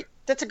 great.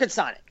 That's a good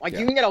signing. Like,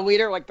 you can get a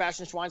leader like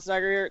Bastian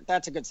Schweinsteiger here.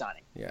 That's a good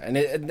signing. Yeah,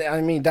 and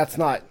I mean, that's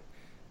not...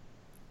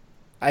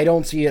 I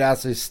don't see it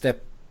as a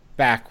step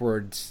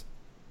backwards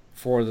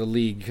for the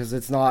league, because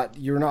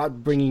you're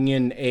not bringing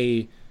in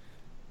a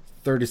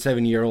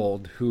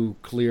 37-year-old who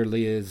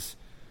clearly is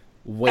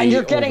way over the hill. And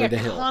you're getting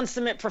a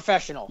consummate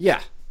professional.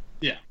 Yeah.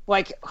 Yeah.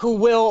 Like, who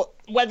will,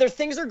 whether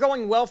things are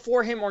going well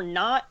for him or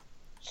not,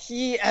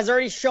 he has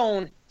already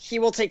shown he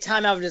will take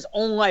time out of his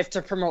own life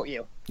to promote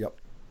you. Yep.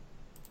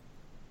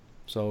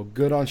 So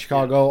good on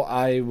Chicago.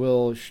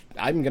 Yeah.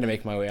 I'm going to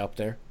make my way up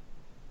there.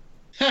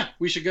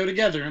 We should go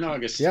together in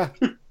August. Yeah.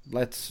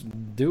 Let's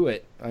do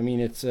it. I mean,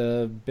 it's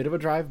a bit of a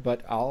drive,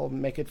 but I'll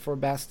make it for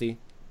Basti.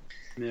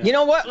 Yeah. You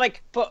know what?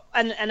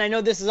 And I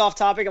know this is off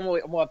topic, and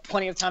we'll have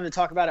plenty of time to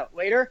talk about it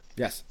later.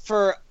 Yes.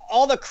 For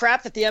all the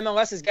crap that the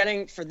MLS is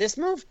getting for this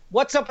move,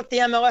 what's up with the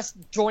MLS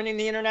joining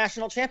the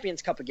International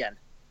Champions Cup again?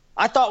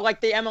 I thought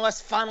the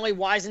MLS finally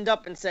wisened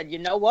up and said, you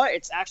know what?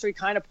 It's actually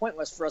kind of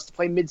pointless for us to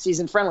play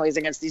mid-season friendlies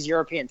against these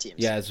European teams.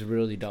 Yeah, it's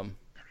really dumb.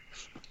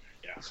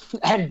 Yeah.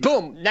 And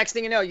boom, next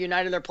thing you know,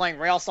 United are playing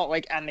Real Salt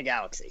Lake and the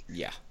Galaxy.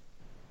 Yeah.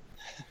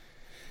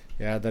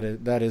 Yeah,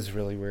 that is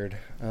really weird.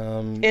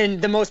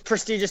 In the most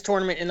prestigious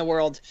tournament in the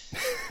world,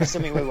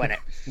 assuming we win it.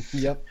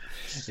 Yep,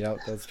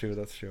 that's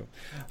true.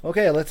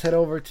 Okay, let's head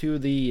over to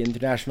the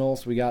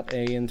internationals. We got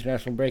a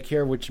international break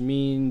here, which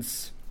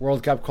means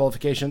World Cup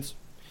qualifications.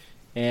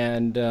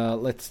 And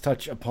let's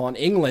touch upon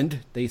England.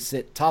 They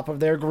sit top of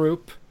their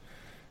group,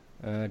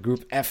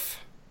 Group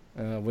F,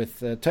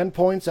 with 10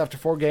 points after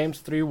 4 games,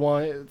 3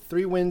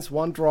 wins,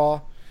 1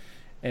 draw.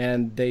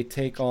 And they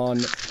take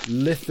on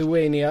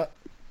Lithuania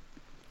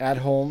at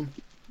home,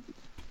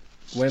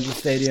 Wembley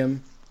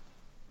Stadium,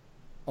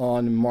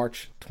 on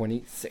March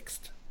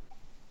 26th.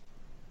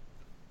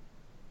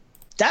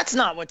 That's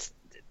not what's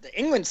the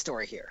England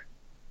story here.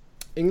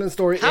 England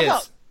story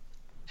is...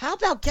 How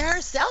about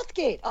Gareth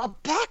Southgate? A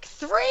back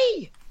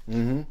 3!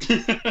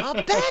 Mm-hmm.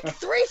 A back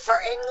 3 for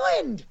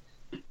England!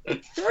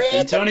 3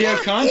 Antonio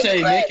Conte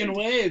England. making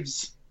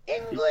waves.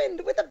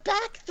 England with a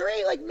back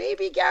 3. Like,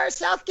 maybe Gareth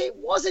Southgate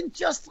wasn't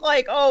just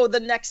the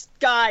next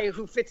guy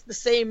who fits the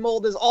same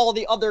mold as all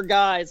the other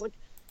guys. Like,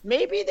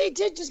 maybe they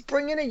did just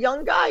bring in a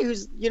young guy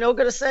who's, going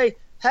to say,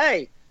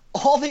 hey,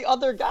 all the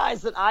other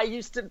guys that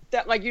used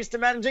to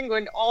manage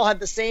England all had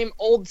the same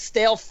old,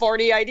 stale,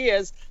 farty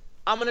ideas.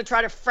 I'm going to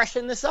try to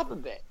freshen this up a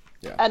bit.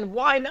 Yeah. And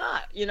why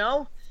not,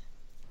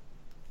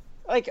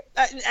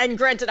 and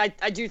granted,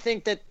 I do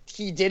think that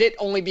he did it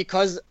only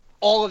because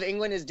all of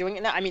England is doing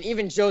it now. I mean,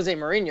 even Jose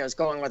Mourinho is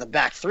going with a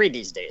back 3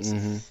 these days.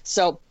 Mm-hmm.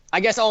 So I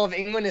guess all of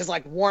England is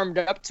warmed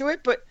up to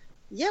it. But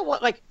yeah,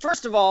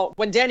 first of all,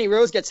 when Danny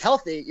Rose gets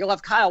healthy, you'll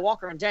have Kyle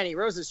Walker and Danny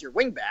Rose as your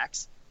wing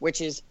backs, which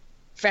is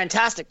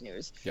fantastic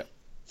news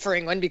for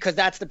England because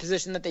that's the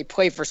position that they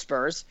play for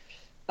Spurs.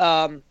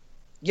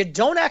 you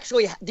don't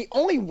actually. The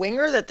only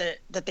winger that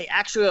they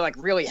actually like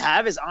really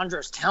have is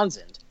Andros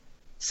Townsend.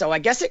 So I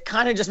guess it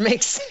kind of just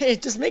makes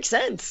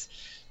sense.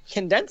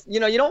 Condense. You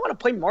don't want to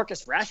play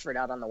Marcus Rashford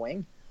out on the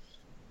wing.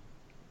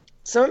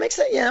 So it makes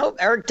it.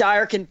 Eric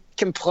Dyer can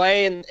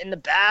play in the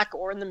back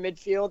or in the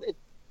midfield.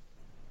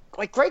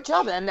 Great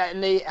job,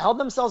 and they held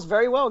themselves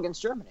very well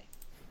against Germany.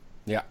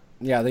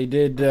 Yeah, they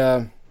did.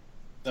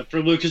 Except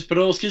for Lucas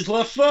Podolski's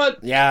left foot.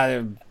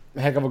 Yeah,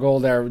 heck of a goal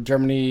there.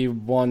 Germany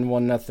won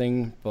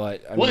 1-0,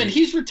 but I mean, and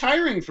he's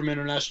retiring from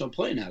international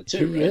play now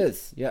too. He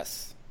is,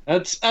 yes.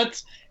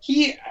 That's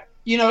he.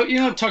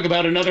 Talk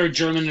about another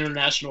German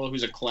international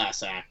who's a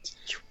class act.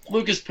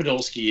 Lucas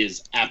Podolski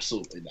is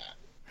absolutely that.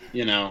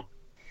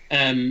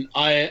 And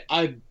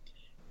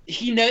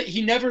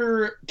he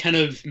never kind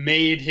of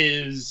made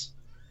his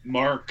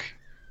mark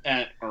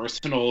at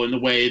Arsenal in the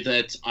way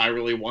that I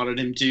really wanted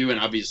him to, and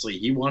obviously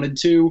he wanted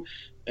to,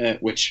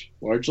 which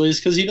largely is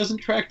because he doesn't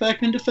track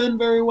back and defend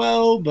very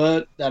well.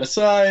 But that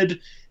aside,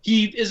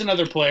 he is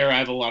another player I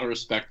have a lot of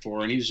respect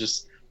for, and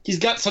he's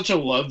got such a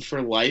love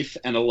for life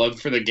and a love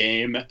for the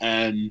game,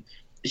 and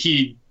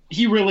he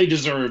really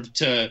deserved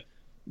to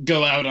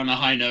go out on a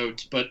high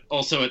note. But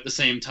also at the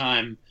same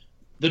time,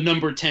 the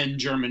number 10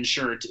 German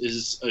shirt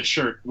is a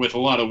shirt with a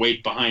lot of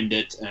weight behind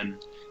it,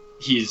 and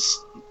he's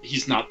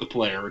not the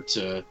player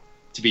to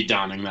be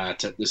donning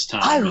that at this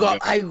time.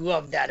 I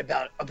love that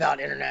about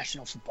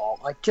international football.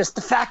 Like, just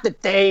the fact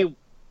that they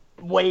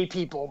weigh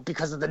people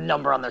because of the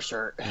number on their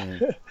shirt.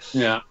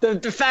 Yeah.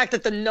 The fact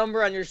that the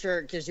number on your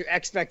shirt gives you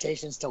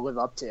expectations to live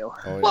up to. Oh,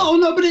 yeah. Well,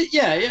 no, but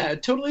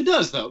it totally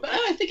does though. But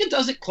I think it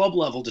does at club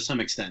level to some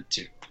extent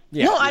too.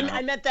 Yeah. No,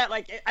 I meant that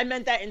I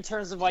meant that in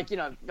terms of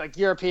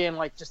European,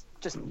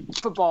 just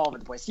football all over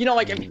the place.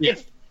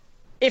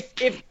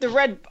 If the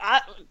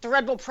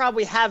Red Bull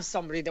probably have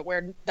somebody that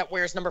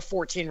wears number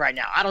 14 right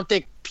now. I don't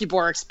think people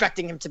are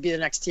expecting him to be the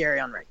next Thierry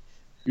Henry.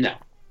 No.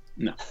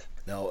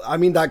 I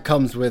mean, that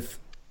comes with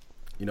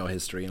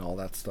history and all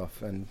that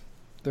stuff, and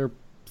they're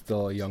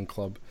still a young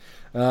club.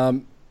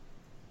 Pauly,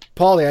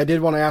 I did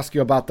want to ask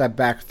you about that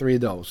back three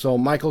though. So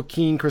Michael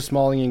Keane, Chris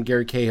Smalling, and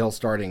Gary Cahill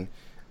starting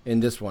in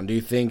this one. Do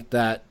you think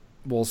that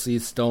we'll see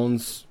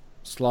Stones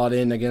slot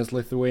in against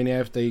Lithuania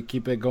if they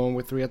keep it going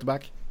with three at the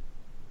back?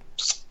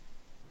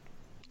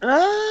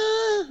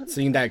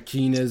 Seeing that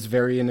Keane is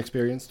very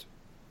inexperienced.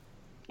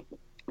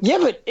 Yeah,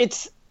 but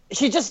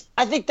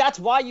I think that's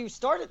why you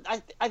started.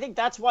 I think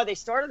that's why they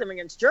started him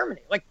against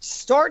Germany.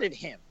 Started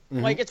him.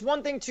 Mm-hmm. It's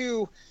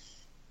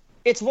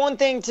one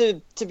thing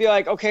to be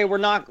like, okay, we're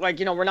not going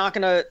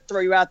to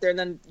throw you out there, and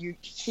then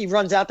he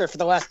runs out there for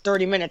the last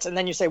 30 minutes, and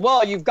then you say,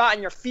 well, you've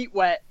gotten your feet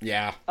wet.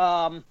 Yeah.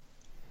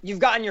 You've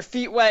gotten your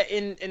feet wet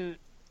in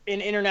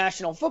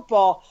international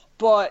football,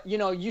 but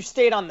you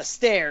stayed on the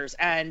stairs,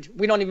 and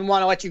we don't even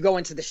want to let you go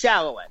into the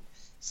shallow end.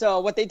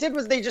 So what they did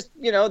was they just,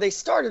 they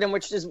started him,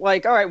 which is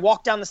like, all right,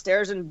 walk down the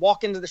stairs and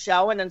walk into the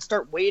shallow end and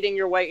start wading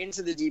your way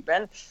into the deep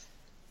end.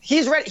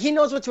 He's ready. He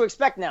knows what to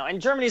expect now.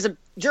 And Germany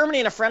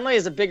in a friendly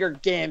is a bigger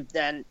game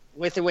than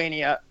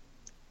Lithuania,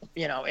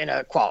 in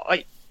a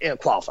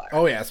qualifier.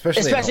 Oh yeah,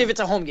 especially if it's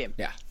a home game.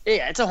 Yeah,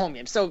 it's a home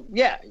game. So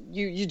yeah,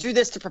 you do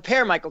this to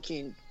prepare Michael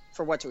Keane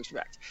for what to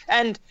expect.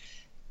 And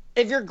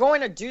if you're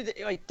going to do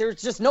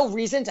there's just no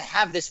reason to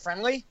have this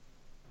friendly.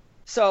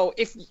 So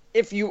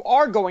if you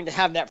are going to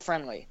have that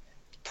friendly,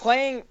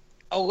 playing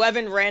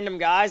 11 random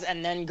guys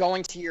and then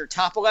going to your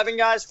top 11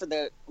 guys for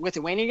the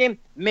Lithuania game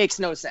makes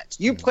no sense.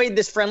 You played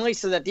this friendly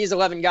so that these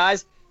 11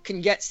 guys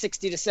can get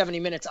 60 to 70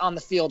 minutes on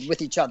the field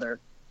with each other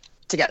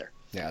together.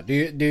 Yeah. Do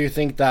you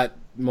think that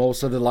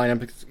most of the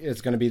lineup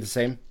is going to be the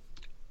same?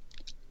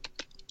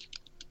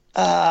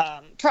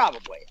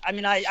 Probably. I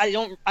mean, I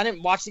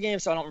didn't watch the game,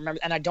 so I don't remember,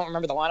 and I don't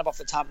remember the lineup off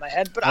the top of my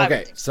head. But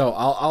okay, so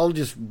I'll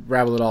just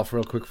rattle it off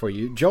real quick for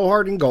you. Joe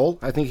Hart in goal.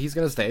 I think he's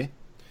going to stay.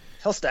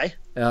 He'll stay.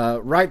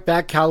 Right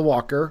back, Kyle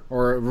Walker,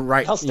 or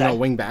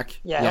wing back.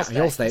 Yeah,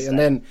 he'll stay. And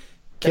then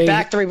the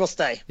back three will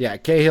stay. Yeah,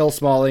 Cahill,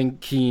 Smalling,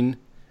 Keane,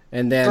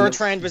 and then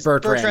Bertrand's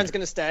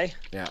going to stay.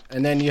 Yeah,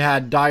 and then you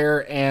had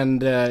Dyer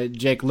and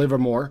Jake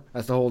Livermore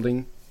as the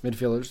holding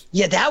midfielders.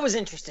 Yeah, that was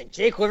interesting.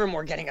 Jake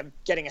Livermore getting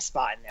a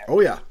spot in there.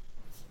 Oh yeah,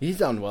 he's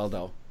done well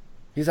though.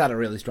 He's had a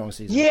really strong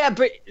season. Yeah,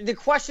 but the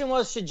question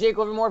was, should Jake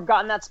Livermore have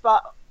gotten that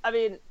spot? I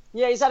mean,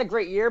 yeah, he's had a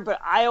great year, but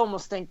I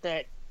almost think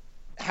that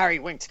Harry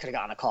Winks could have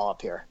gotten a call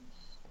up here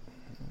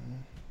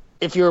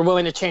if you were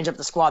willing to change up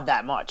the squad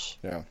that much.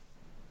 Yeah.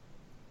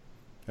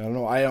 I don't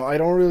know. I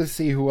don't really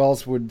see who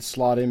else would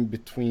slot in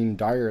between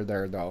Dyer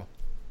there, though.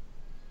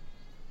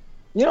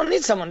 You don't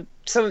need someone.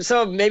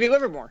 So maybe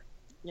Livermore,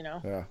 Yeah.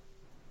 I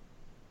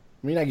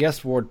mean, I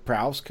guess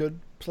Ward-Prowse could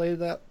play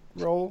that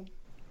role.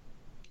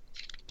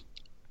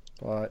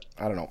 But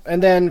I don't know.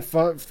 And then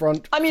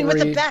front I mean, three, with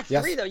the back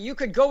three, though, you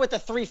could go with a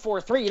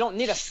 3-4-3. You don't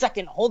need a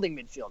second holding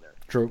midfielder.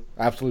 True.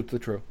 Absolutely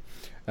true.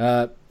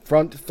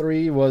 Front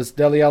three was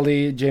Dele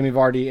Alli, Jamie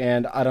Vardy,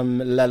 and Adam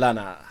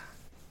Lallana.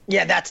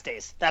 Yeah, that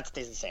stays. That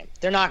stays the same.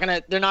 They're not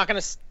gonna.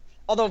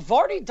 Although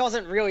Vardy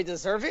doesn't really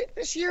deserve it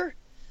this year.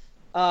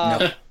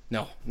 No,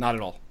 not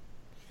at all.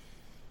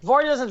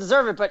 Vardy doesn't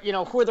deserve it, but,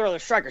 who are their other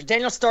strikers?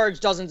 Daniel Sturridge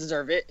doesn't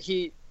deserve it.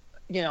 He,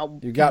 you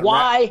got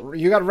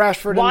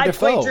Rashford why and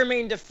Defoe. Why play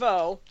Jermaine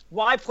Defoe?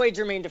 Why play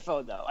Jermaine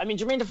Defoe, though? I mean,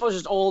 Jermaine Defoe's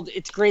just old.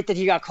 It's great that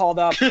he got called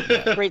up.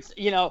 Great,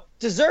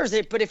 deserves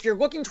it. But if you're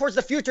looking towards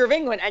the future of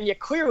England, and you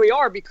clearly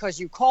are because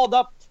you called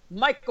up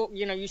Michael,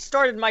 you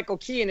started Michael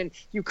Keane and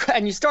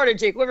you started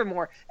Jake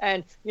Livermore,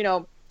 and,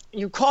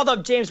 you called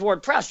up James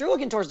Ward-Prowse. You're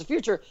looking towards the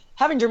future.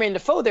 Having Jermaine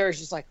Defoe there is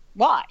just like,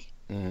 why?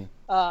 Mm-hmm.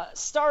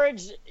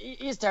 Sturridge,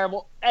 he's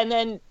terrible. And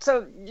then,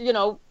 so,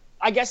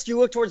 I guess you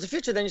look towards the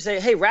future, then you say,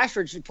 hey,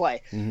 Rashford should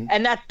play.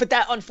 Mm-hmm. But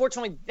that,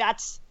 unfortunately,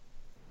 that's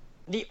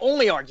the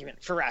only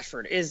argument for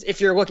Rashford is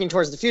if you're looking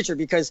towards the future,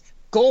 because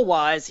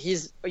goal-wise,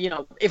 he's,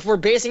 if we're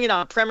basing it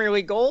on Premier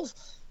League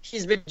goals,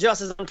 he's been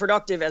just as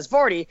unproductive as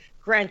Vardy.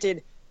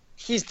 Granted,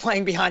 he's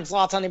playing behind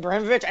Zlatan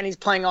Ibrahimovic, and he's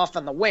playing off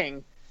on the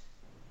wing.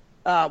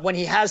 When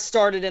he has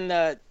started in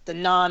the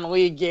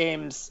non-league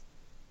games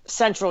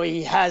centrally,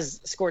 he has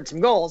scored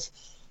some goals.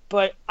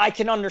 But I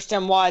can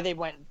understand why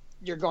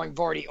you're going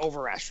Vardy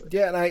over Rashford.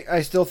 Yeah, and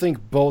I still think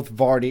both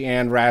Vardy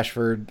and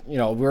Rashford,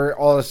 we're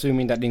all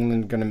assuming that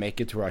England is going to make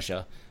it to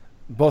Russia.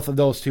 Both of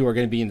those two are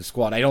going to be in the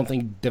squad. I don't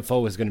think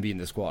Defoe is going to be in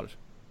the squad.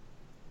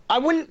 I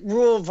wouldn't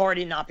rule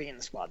Vardy not being in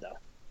the squad, though.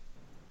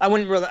 I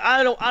wouldn't rule it.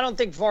 I don't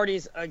think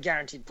Vardy's a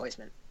guaranteed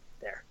placement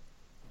there.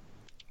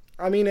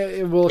 I mean,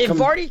 it will. If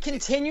Vardy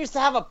continues to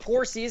have a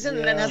poor season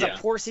and then has a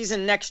poor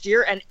season next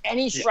year, and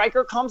any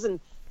striker comes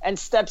and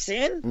steps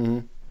in. Mm-hmm.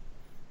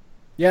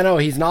 Yeah, no,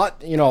 he's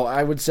not.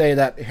 I would say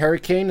that Harry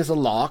Kane is a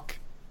lock.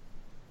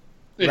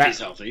 If he's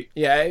healthy.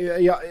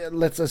 Yeah.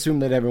 Let's assume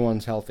that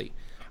everyone's healthy.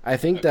 I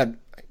think that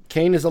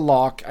Kane is a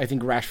lock. I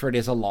think Rashford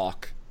is a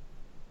lock.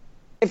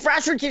 If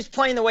Rashford keeps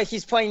playing the way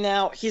he's playing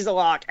now, he's a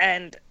lock,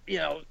 and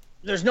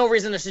there's no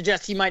reason to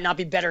suggest he might not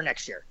be better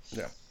next year.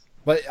 Yeah.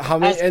 But how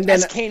many?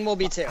 As Kane will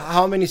be too.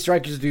 How many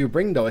strikers do you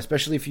bring, though?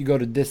 Especially if you go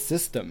to this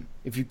system.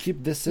 If you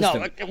keep this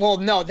system.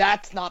 No,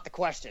 that's not the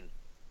question.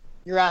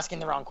 You're asking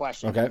the wrong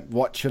question. Okay,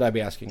 what should I be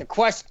asking? The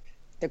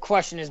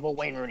question is, will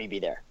Wayne Rooney be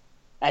there,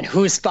 and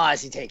whose spot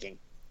is he taking?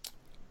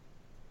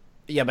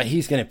 Yeah, but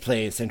he's going to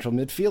play central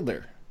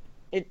midfielder.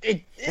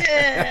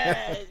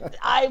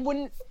 I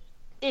wouldn't.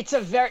 It's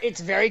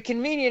very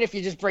convenient if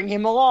you just bring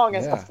him along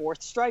as the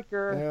fourth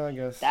striker. Yeah,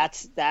 I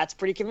guess that's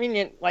pretty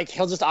convenient. Like,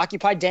 he'll just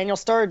occupy Daniel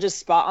Sturridge's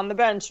spot on the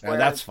bench. Where,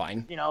 that's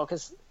fine.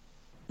 Because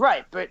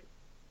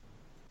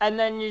and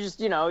then you just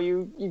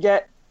you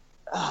get.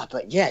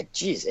 But yeah,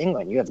 geez,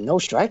 England, you have no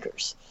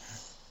strikers.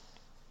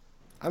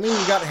 I mean,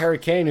 you got Harry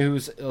Kane,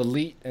 who's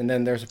elite, and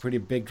then there's a pretty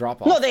big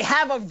drop-off. No, they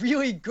have a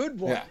really good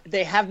one. Yeah.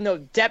 They have no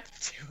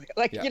depth to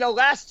it.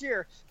 Last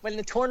year, when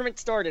the tournament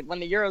started, when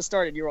the Euros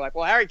started, you were like,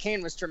 well, Harry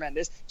Kane was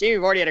tremendous. Jamie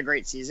Vardy had a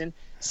great season.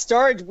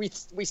 Sturridge,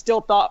 we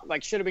still thought,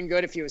 should have been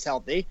good if he was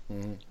healthy.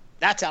 Mm-hmm.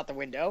 That's out the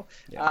window.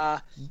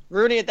 Yeah.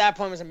 Rooney at that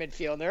point was a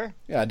midfielder.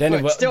 Yeah,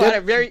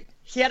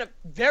 he had a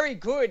very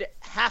good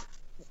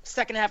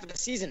second half of the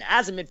season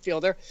as a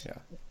midfielder. Yeah.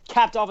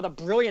 Capped off with a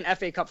brilliant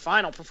FA Cup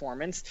final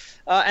performance,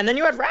 and then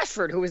you had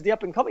Rashford, who was the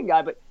up and coming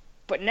guy.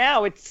 But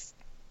now it's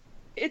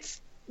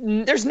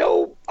there's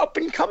no up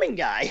and coming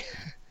guy.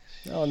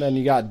 Oh, and then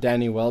you got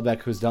Danny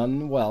Welbeck, who's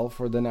done well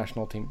for the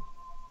national team.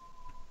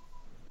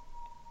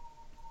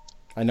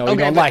 I know you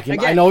don't like him.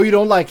 Again, I know you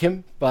don't like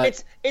him,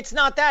 but it's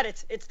not that.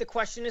 It's the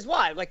question is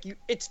why.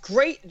 It's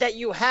great that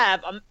you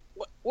have.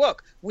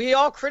 Look, we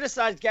all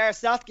criticized Gareth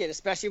Southgate,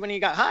 especially when he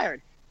got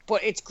hired.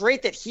 But it's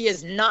great that he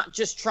is not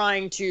just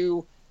trying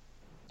to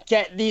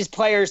get these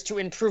players to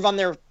improve on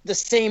the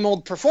same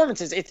old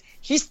performances.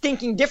 He's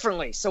thinking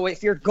differently. So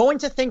if you're going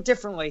to think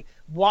differently,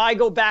 why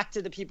go back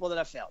to the people that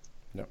have failed?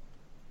 No.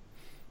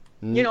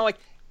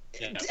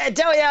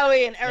 Dele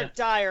Alli and Eric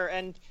Dyer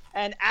and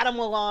Adam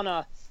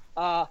Lallana,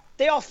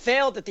 they all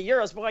failed at the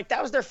Euros, but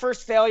that was their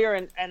first failure,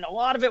 and a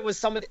lot of it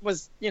was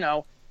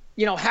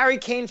Harry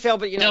Kane failed,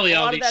 but Dele a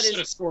lot Alli of that should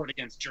have scored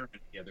against Germany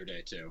the other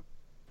day too.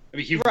 I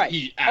mean,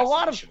 he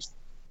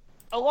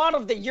a lot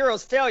of the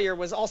Euros failure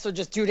was also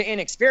just due to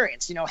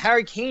inexperience.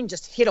 Harry Kane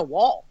just hit a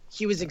wall.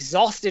 He was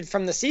exhausted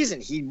from the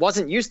season. He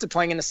wasn't used to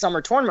playing in the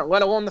summer tournament,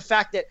 let alone the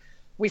fact that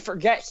we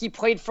forget he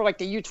played for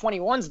the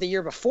U21s the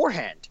year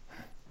beforehand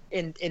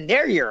in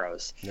their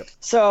Euros. Yep.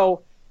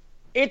 So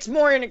it's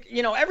more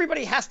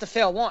everybody has to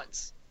fail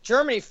once.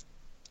 Germany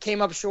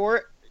came up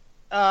short.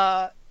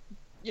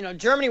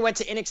 Germany went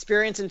to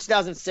inexperience in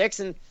 2006,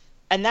 and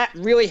that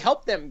really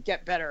helped them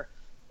get better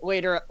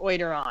later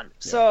on. Yeah.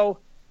 So,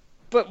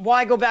 but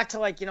why go back to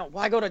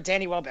why go to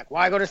Danny Welbeck?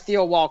 Why go to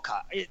Theo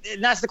Walcott?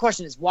 And that's the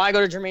question: is why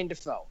go to Jermaine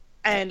Defoe?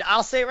 And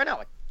I'll say it right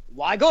now: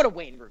 why go to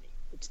Wayne Rooney?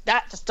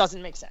 That just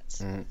doesn't make sense.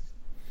 Mm-hmm.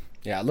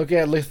 Yeah, look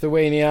at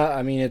Lithuania.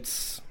 I mean,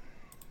 it's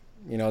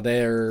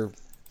they're.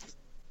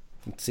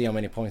 Let's see how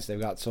many points they've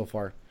got so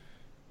far.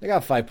 They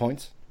got 5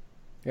 points.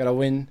 They got a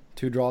win,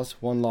 2 draws,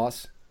 1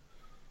 loss.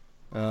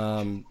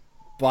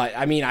 But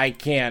I mean, I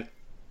can't.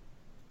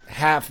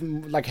 Half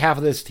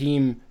of this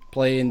team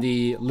play in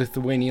the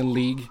Lithuanian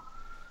league.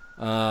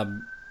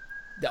 The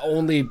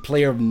only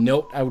player of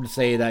note I would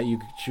say that you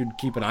should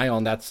keep an eye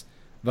on, that's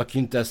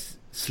Vakintas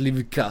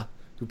Slivka,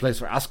 who plays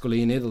for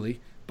Ascoli in Italy.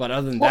 But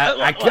other than that,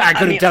 I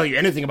couldn't tell you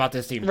anything about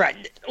this team.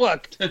 Right.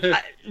 Look,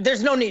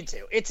 there's no need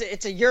to.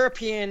 It's a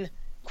European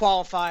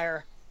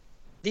qualifier.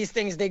 These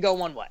things, they go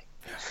one way.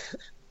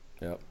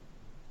 Yep.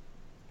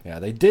 Yeah,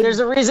 they did. There's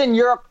a reason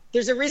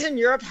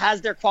Europe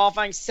has their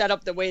qualifying set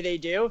up the way they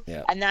do,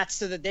 and that's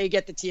so that they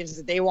get the teams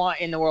that they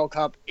want in the World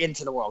Cup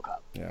into the World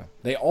Cup. Yeah,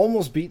 they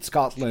almost beat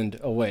Scotland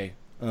away.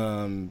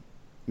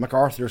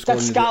 MacArthur scored.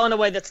 That's Scotland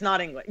away. That's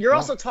not England. You're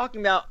also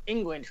talking about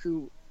England,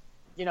 who,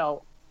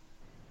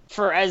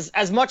 for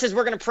as much as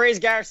we're going to praise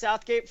Gareth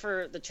Southgate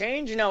for the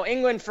change,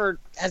 England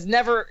has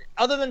never,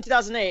 other than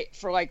 2008,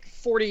 for like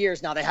 40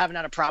 years now, they haven't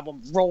had a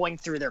problem rolling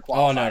through their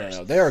qualifiers. Oh,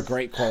 no. They're a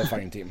great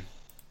qualifying team.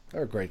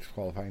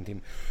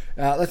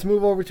 Let's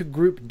move over to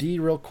Group D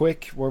real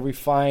quick, where we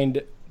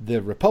find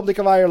the Republic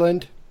of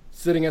Ireland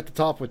sitting at the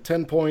top with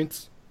 10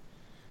 points,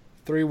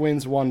 3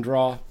 wins, 1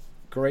 draw.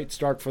 Great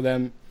start for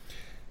them.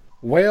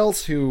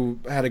 Wales, who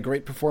had a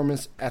great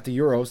performance at the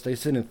Euros, they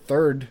sit in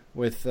third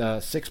with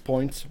 6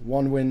 points,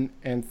 1 win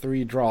and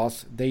 3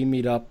 draws. They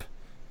meet up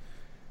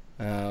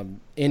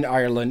in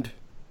Ireland,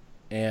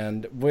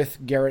 and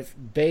with Gareth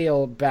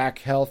Bale back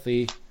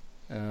healthy,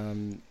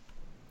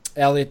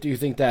 Elliot, do you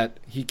think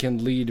that he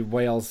can lead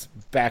Wales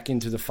back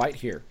into the fight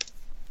here?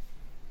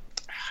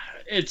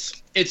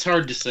 It's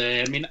hard to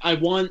say. I mean,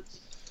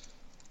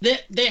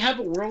 they have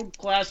a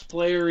world-class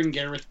player in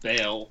Gareth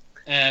Bale,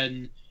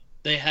 and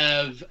they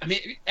have,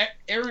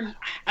 Aaron,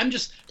 I'm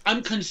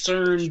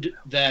concerned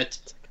that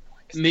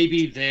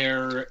maybe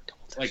their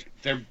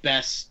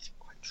best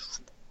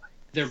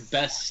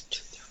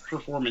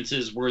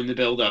performances were in the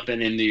build-up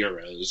and in the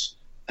Euros.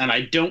 And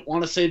I don't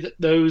want to say that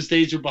those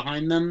days are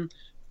behind them,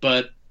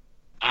 but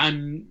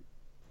I've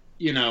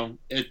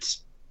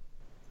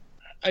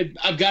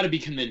got to be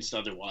convinced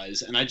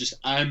otherwise. And I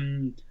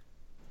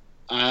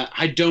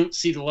don't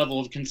see the level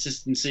of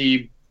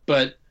consistency,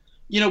 but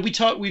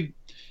we've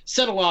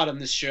said a lot on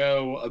this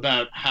show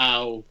about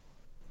how,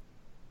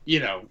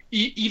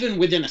 even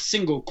within a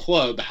single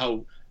club,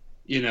 how,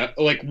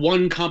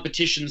 one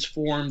competition's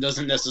form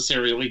doesn't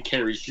necessarily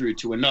carry through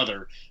to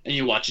another. And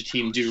you watch a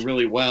team do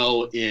really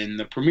well in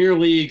the Premier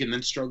League and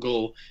then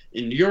struggle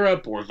in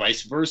Europe, or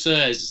vice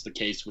versa, as is the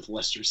case with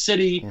Leicester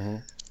City. Mm-hmm.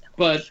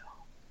 But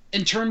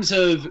in terms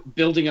of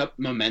building up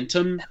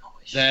momentum,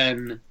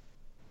 then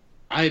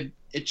I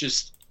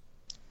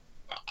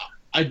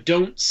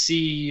don't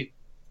see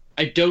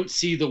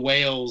the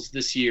Wales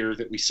this year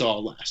that we saw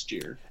last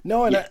year.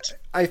 No, and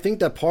I think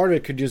that part of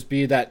it could just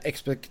be that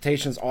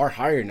expectations are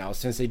higher now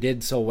since they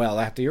did so well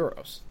at the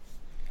Euros.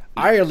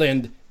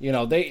 Ireland,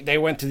 they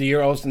went to the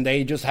Euros and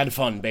they just had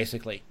fun,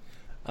 basically.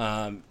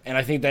 And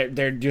I think that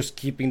they're just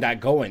keeping that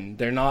going.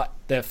 They're not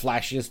the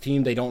flashiest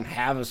team. They don't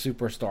have a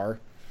superstar.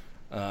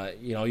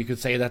 You could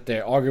say that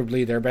they're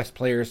arguably their best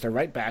player is their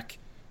right back,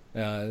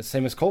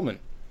 same as Coleman.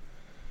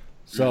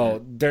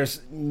 So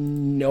there's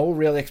no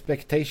real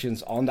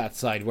expectations on that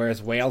side,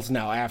 whereas Wales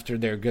now, after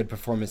their good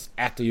performance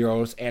at the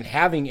Euros and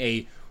having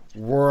a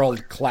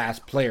world-class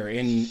player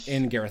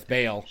in Gareth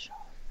Bale,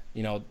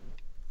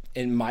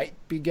 it might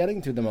be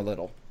getting to them a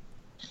little.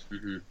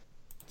 Mm-hmm.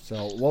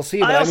 So we'll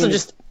see.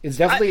 It's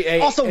definitely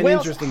an Wales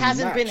interesting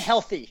hasn't match. Been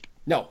healthy.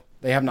 No,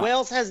 they have not.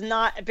 Wales has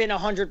not been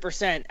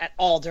 100% at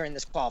all during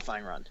this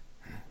qualifying run.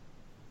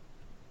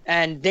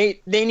 And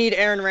they need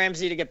Aaron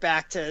Ramsey to get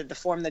back to the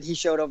form that he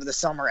showed over the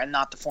summer and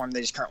not the form that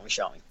he's currently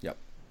showing. Yep.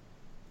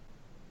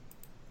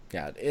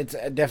 Yeah, it's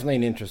definitely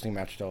an interesting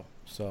match, though.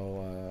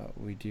 So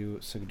we do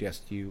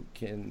suggest you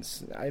can...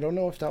 I don't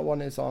know if that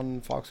one is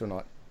on Fox or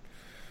not.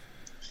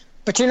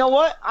 But you know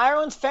what?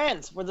 Ireland's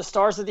fans were the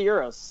stars of the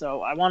Euros,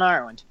 so I want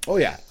Ireland. Oh,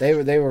 yeah. They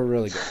were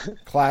really good.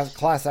 Class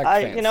act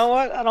fans. You know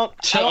what? I don't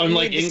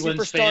unlike need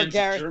England's the fans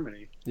superstar in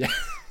Germany. Yeah.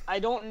 I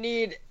don't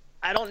need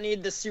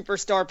the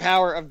superstar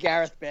power of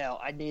Gareth Bale.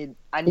 I need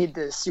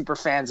the super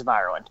fans of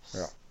Ireland.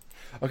 Yeah.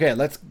 Okay,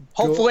 let's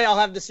Hopefully I'll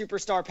have the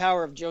superstar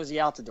power of Josie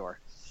Altidore.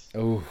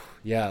 Oh,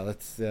 yeah.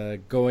 Let's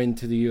go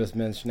into the U.S.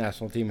 men's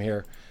national team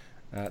here.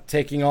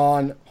 Taking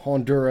on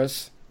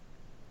Honduras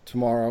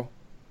tomorrow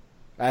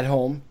at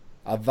home.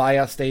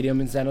 Avaya Stadium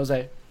in San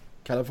Jose,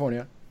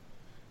 California.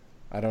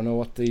 I don't know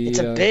what the... It's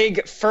a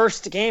big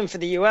first game for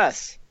the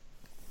U.S.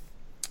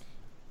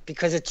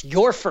 because it's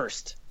your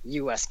first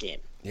U.S. game.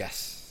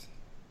 Yes.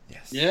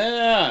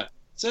 Yeah.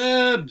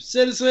 Seb,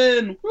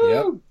 citizen. Woo!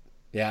 Yep.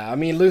 Yeah,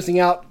 losing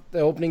out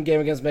the opening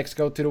game against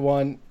Mexico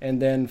 2-1, and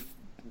then,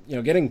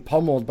 getting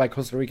pummeled by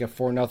Costa Rica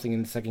 4-0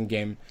 in the second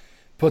game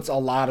puts a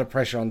lot of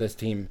pressure on this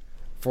team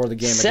for the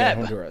game against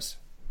Honduras.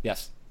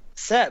 Yes.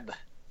 Seb,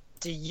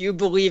 do you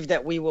believe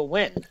that we will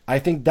win? I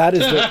think that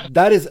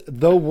is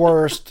the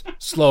worst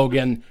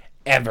slogan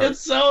ever. It's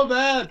so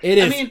bad. It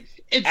is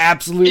it's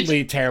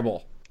absolutely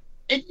terrible.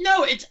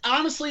 It's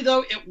honestly,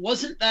 though, it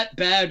wasn't that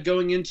bad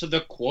going into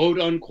the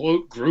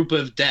quote-unquote group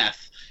of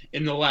death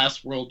in the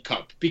last World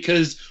Cup,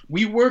 because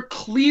we were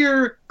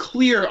clear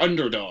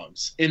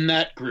underdogs in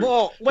that group.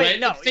 Well, wait, right?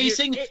 no.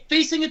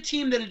 Facing a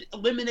team that had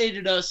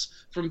eliminated us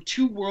from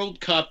 2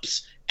 World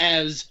Cups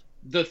as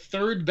the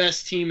third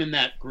best team in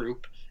that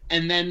group,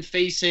 and then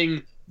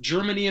facing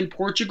Germany and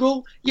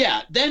Portugal,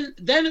 yeah, then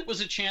it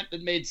was a chant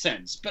that made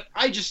sense. But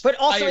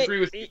also, I agree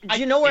with you. Do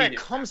you know where it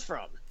comes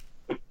from?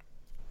 Do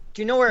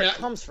you know where it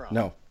comes from?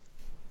 No.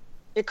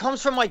 It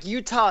comes from like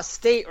Utah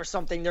State or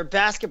something, their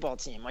basketball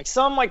team. Like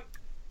some like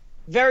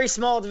very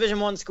small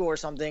Division I school or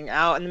something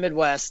out in the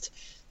Midwest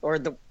or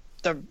the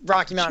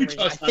Rocky Mountain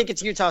region. I think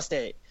it's Utah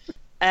State.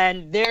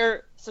 And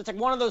so it's like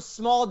one of those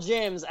small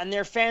gyms, and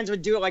their fans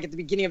would do it like at the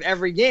beginning of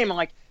every game. And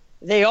like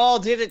they all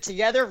did it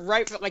together,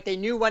 right? Like they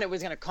knew when it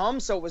was going to come,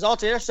 so it was all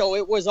together. So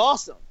it was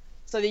awesome.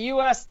 So the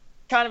U.S.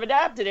 kind of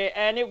adapted it,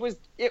 and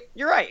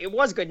you're right, it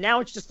was good.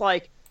 Now it's just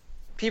like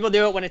people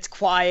do it when it's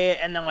quiet,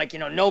 and then like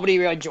nobody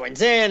really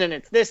joins in, and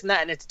it's this and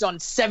that, and it's done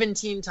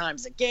 17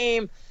 times a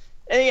game.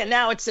 And yeah,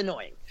 now it's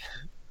annoying,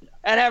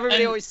 and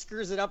everybody always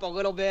screws it up a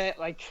little bit,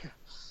 like.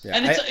 Yeah,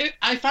 and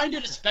I find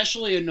it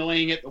especially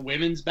annoying at the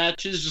women's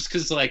matches, just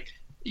because, like,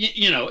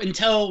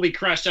 until we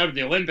crashed out of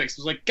the Olympics, it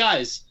was like,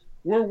 guys,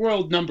 we're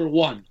world number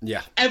one.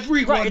 Yeah.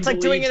 Everyone right, it's like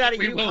doing it at a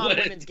UConn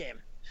women's game.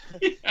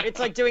 Yeah. It's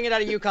like doing it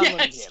at a UConn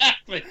women's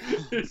exactly.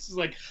 Game. It's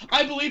like,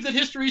 I believe that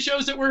history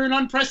shows that we're an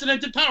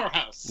unprecedented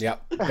powerhouse.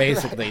 Yep,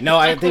 basically. No,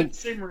 I think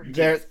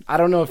I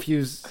don't know if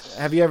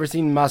have you ever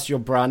seen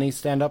Masio Brani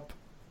stand up?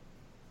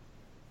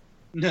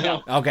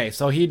 No. Okay,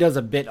 so he does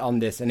a bit on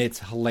this, and it's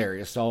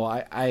hilarious. So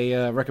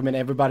I recommend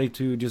everybody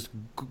to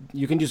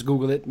you can just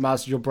Google it,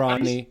 Masio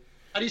Brani.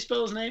 How do you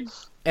spell his name?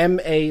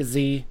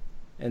 M-A-Z,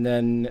 and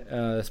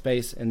then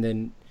space, and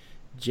then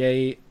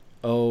Jobrani.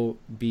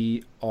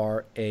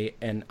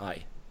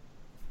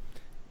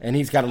 And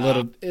he's got a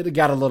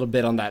little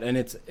bit on that, and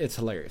it's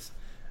hilarious.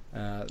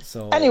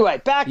 So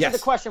anyway, back to the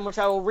question, which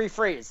I will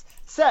rephrase.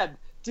 Seb,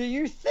 do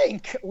you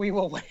think we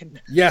will win?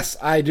 Yes,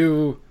 I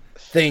do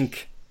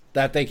think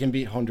that they can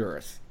beat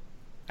Honduras.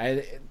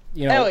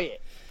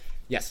 Elliott.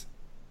 Yes.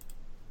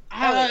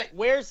 Elliott,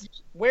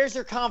 where's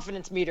your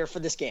confidence meter for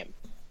this game?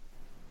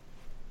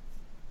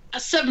 A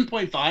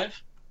 7.5,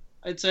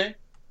 I'd say.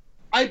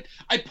 I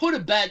put a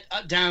bet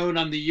down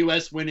on the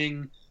U.S.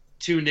 winning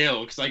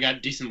 2-0 because I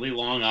got decently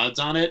long odds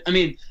on it. I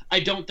mean,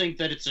 I don't think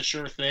that it's a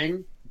sure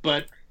thing,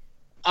 but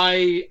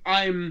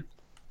I'm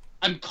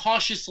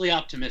cautiously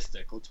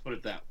optimistic. Let's put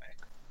it that way.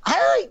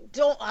 I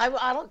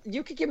don't.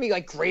 You could give me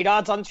like great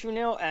odds on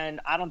 2-0, and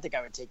I don't think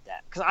I would take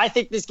that because I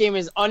think this game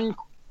is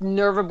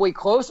unnervably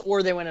close,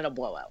 or they win in a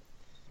blowout.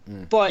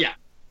 But yeah.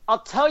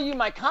 I'll tell you,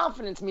 my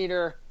confidence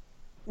meter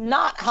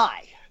not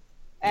high,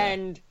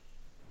 and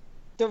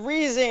the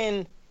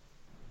reason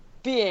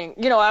being,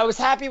 I was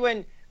happy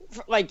when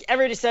like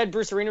everybody said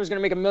Bruce Arena was going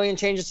to make a million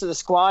changes to the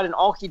squad, and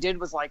all he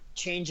did was like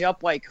change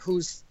up like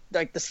who's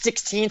like the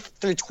 16th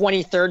through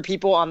 23rd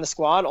people on the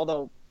squad.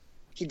 Although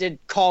he did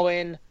call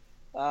in.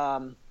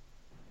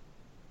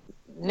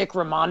 Nick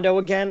Raimondo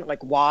again,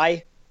 like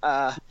why?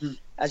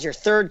 As your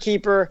third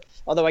keeper,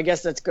 although I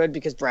guess that's good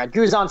because Brad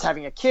Guzan's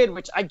having a kid,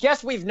 which I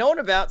guess we've known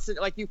about. So,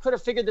 like you could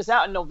have figured this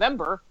out in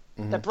November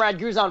that Brad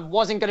Guzan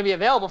wasn't going to be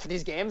available for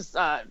these games.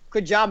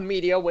 Good job,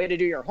 media. Way to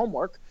do your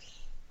homework.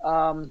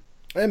 And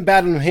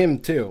bad on him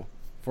too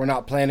for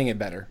not planning it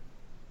better.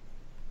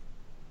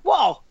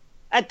 Well,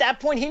 at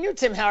that point, he knew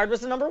Tim Howard was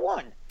the number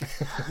one.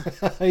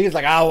 He's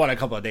like, I want a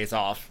couple of days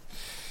off.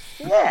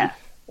 Yeah.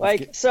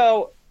 Like,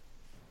 so,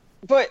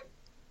 but,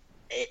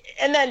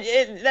 and then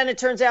it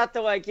turns out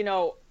that, like,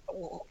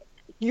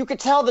 you could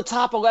tell the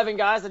top 11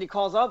 guys that he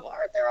calls up,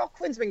 they're all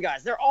Klinsmann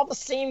guys. They're all the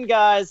same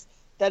guys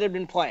that had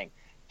been playing.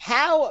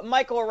 How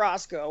Michael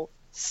Orozco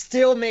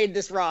still made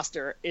this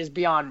roster is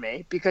beyond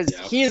me because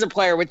he is a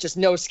player with just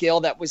no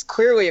skill that was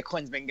clearly a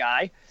Klinsmann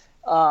guy.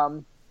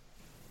 The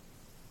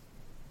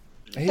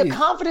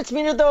confidence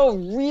meter, though,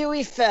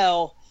 really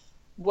fell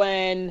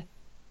when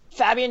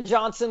Fabian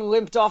Johnson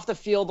limped off the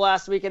field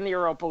last week in the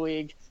Europa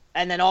League,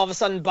 and then all of a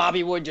sudden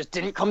Bobby Wood just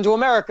didn't come to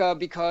America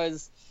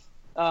because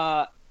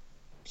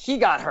he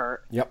got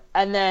hurt. Yep.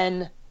 And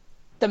then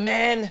the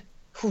man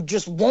who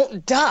just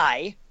won't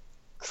die,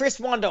 Chris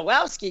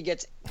Wondolowski,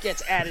 gets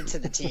added to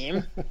the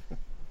team.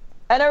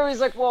 And everybody's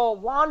like, well,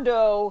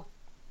 Wando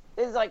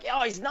is like,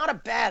 he's not a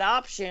bad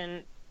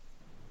option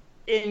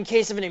in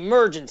case of an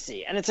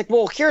emergency. And it's like,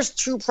 well, here's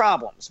two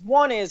problems.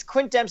 One is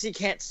Clint Dempsey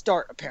can't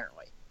start,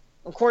 apparently.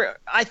 Of course,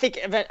 I think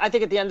at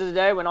the end of the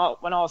day, when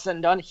all is said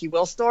and done, he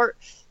will start.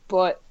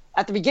 But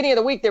at the beginning of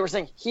the week, they were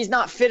saying he's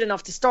not fit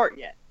enough to start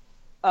yet.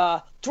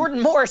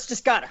 Jordan Morris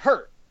just got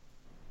hurt.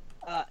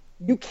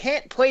 You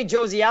can't play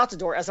Josie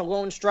Altidore as a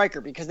lone striker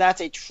because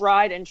that's a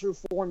tried and true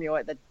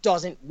formula that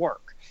doesn't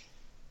work.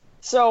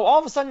 So all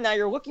of a sudden now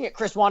you're looking at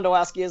Chris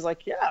Wondolowski as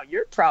like, yeah,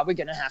 you're probably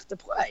going to have to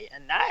play.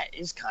 And that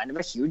is kind of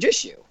a huge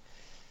issue.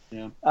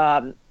 Yeah.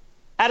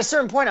 At a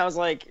certain point, I was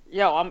like,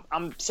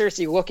 I'm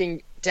seriously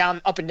looking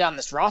up and down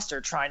this roster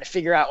trying to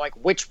figure out like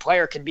which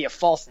player can be a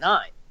false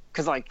nine.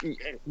 Because like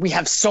we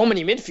have so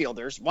many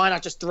midfielders, why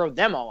not just throw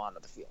them all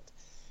onto the field?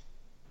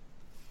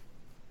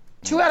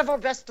 2 out of our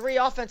best 3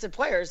 offensive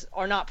players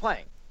are not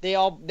playing. They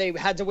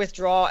had to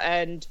withdraw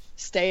and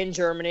stay in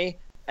Germany,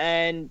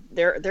 and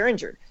they're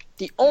injured.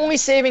 The only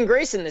saving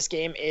grace in this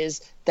game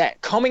is that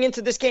coming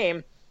into this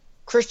game,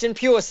 Christian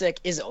Pulisic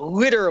is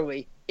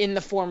literally in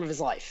the form of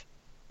his life.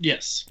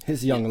 Yes.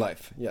 His young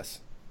life, yes.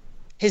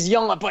 His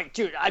young life, like,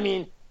 dude, I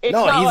mean, it's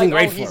no, not he's like, in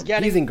great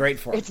form. He's in great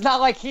form. It's not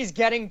like he's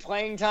getting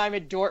playing time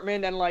at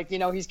Dortmund and, like, you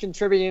know, he's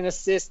contributing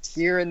assists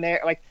here and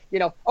there. Like, you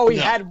know, he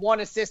had 1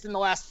 assist in the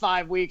last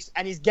 5 weeks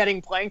and he's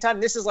getting playing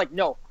time. This is like,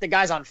 no, the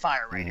guy's on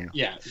fire right now.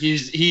 Yeah,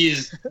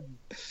 he's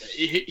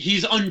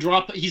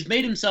undroppable. He's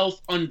made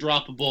himself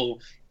undroppable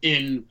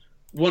in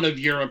one of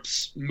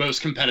Europe's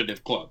most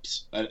competitive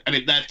clubs. I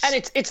mean, that's... And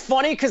it's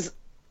funny because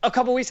a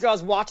couple weeks ago I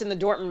was watching the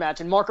Dortmund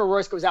match and Marco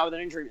Reus goes out with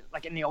an injury,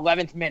 like, in the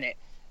 11th minute.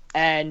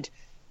 And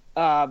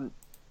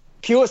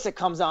Pulisic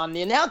comes on.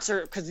 The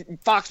announcer, because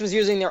Fox was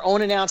using their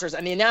own announcers,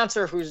 and the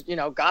announcer who's, you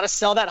know, got to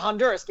sell that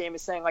Honduras game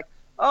is saying, like,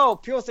 oh,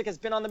 Pulisic has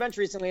been on the bench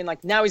recently, and,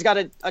 like, now he's got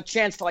a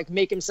chance to, like,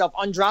 make himself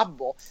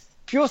undroppable.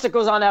 Pulisic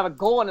goes on to have a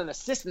goal and an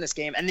assist in this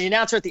game, and the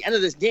announcer at the end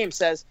of this game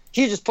says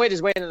he just played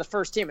his way into the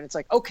first team, and it's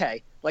like,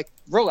 okay, like,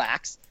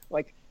 relax.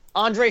 Like,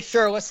 Andre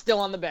Schürrle's still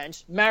on the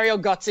bench. Mario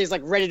Götze is,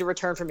 like, ready to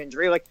return from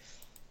injury. Like,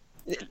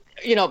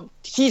 you know,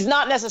 he's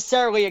not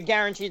necessarily a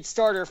guaranteed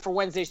starter for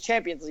Wednesday's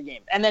Champions League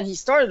game. And then he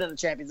started in the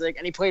Champions League,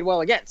 and he played well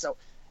again. So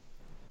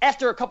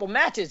after a couple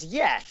matches,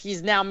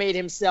 he's now made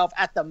himself,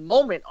 at the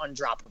moment,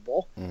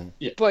 undroppable. Mm-hmm.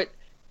 Yeah. But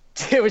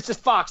it was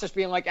just Fox just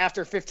being like,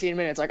 after 15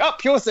 minutes, like, oh,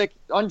 Pulisic,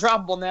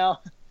 undroppable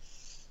now.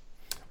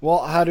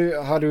 Well, how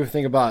do you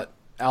think about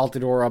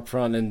Altidore up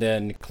front and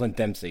then Clint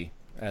Dempsey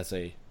as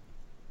a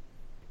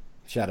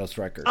shadow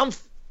striker? I'm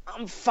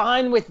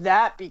fine with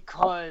that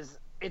because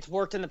it's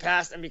worked in the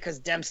past and because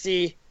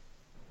Dempsey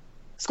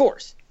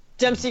scores.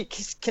 Dempsey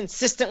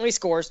consistently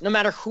scores no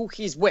matter who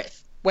he's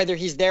with. Whether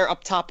he's there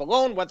up top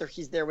alone, whether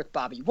he's there with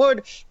Bobby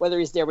Wood, whether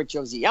he's there with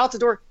Josie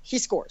Altidore, he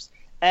scores.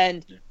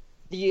 And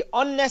the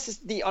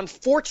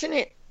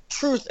unfortunate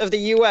truth of the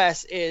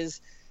U.S. is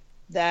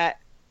that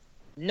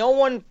no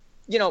one,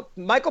 you know,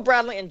 Michael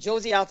Bradley and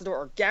Josie Altidore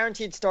are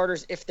guaranteed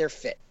starters if they're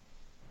fit.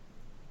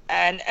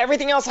 And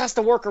everything else has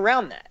to work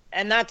around that.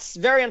 And that's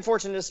very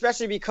unfortunate,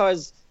 especially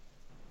because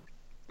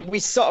we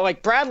saw,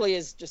 like, Bradley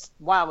is just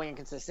wildly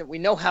inconsistent. We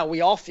know how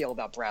we all feel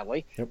about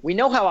Bradley. Yep. We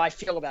know how I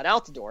feel about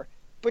Altidore.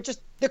 But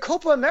just the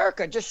Copa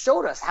America just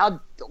showed us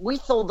how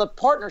lethal the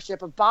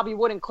partnership of Bobby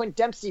Wood and Clint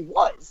Dempsey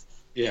was.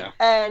 Yeah.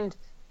 And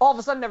all of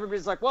a sudden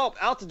everybody's like, well,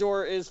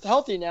 Altidore is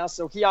healthy now,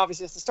 so he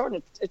obviously has to start.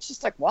 And it's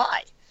just like,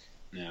 why?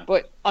 Yeah.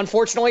 But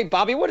unfortunately,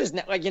 Bobby Wood is,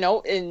 like, you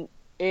know,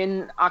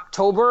 in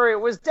October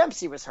it was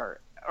Dempsey was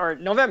hurt. Or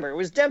November it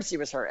was Dempsey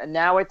was hurt. And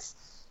now it's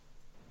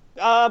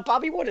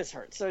Bobby Wood is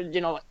hurt. So,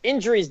 you know,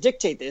 injuries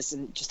dictate this,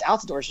 and just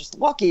Altidore is just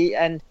lucky.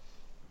 And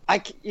I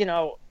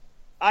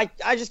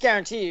just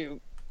guarantee you,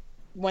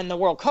 when the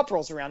World Cup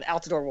rolls around,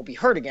 Altidore will be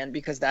hurt again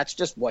because that's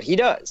just what he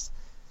does.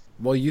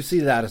 Well, you see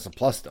that as a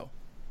plus, though.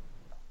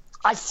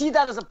 I see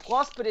that as a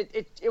plus, but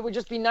it would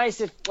just be nice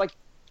if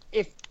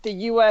the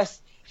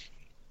U.S.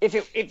 if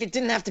it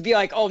didn't have to be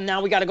like, oh,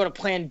 now we got to go to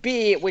Plan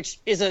B, which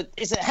is a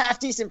half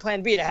decent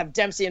Plan B to have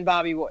Dempsey and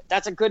Bobby Wood.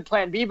 That's a good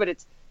Plan B, but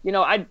it's, you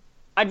know, I'd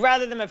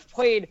rather them have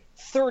played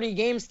 30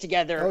 games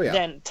together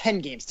than 10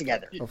 games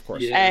together. Of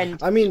course. Yeah.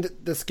 And I mean,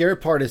 the scary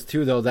part is,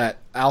 too, though, that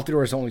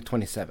Altidore is only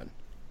 27.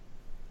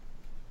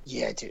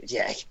 yeah, dude,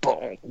 yeah.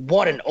 But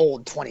what an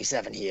old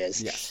 27 he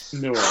is. Yes.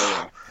 No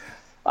way.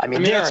 I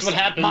mean That's what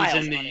happens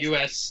miles in the on his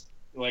U.S.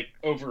 like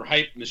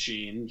overhyped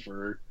machine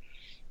for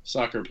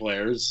soccer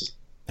players.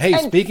 Hey,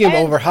 speaking of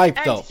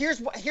overhyped, though.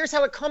 Here's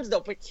how it comes, though.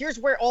 But here's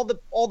where all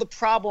the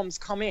problems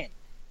come in.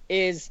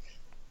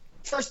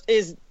 First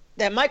is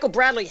that Michael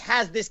Bradley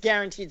has this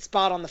guaranteed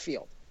spot on the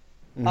field.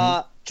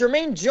 Mm-hmm.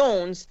 Jermaine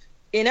Jones,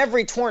 in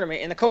every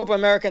tournament, in the Copa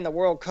America and the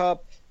World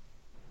Cup,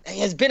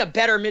 has been a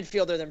better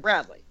midfielder than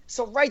Bradley.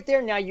 So right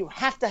there now, you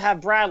have to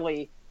have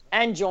Bradley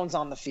and Jones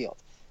on the field.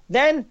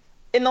 Then,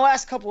 in the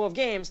last couple of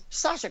games,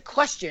 Sasha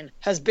Question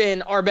has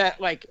been our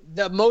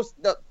the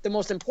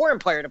most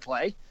important player to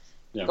play.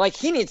 Yeah. Like,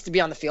 he needs to be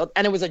on the field.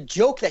 And it was a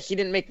joke that he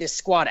didn't make this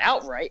squad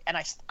outright. And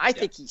I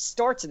think he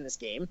starts in this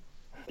game,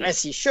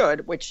 as he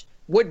should, which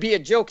would be a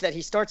joke that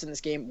he starts in this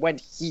game when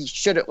he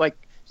should have,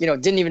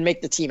 didn't even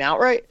make the team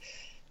outright.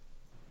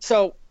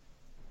 So,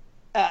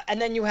 and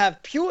then you have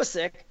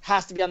Pulisic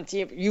has to be on the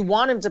team. You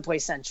want him to play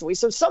centrally.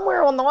 So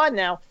somewhere on the line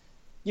now,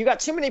 you got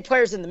too many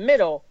players in the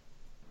middle.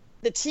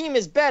 The team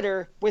is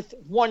better with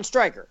one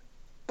striker.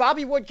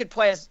 Bobby Wood could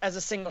play as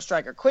a single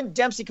striker. Clint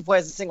Dempsey could play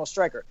as a single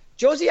striker.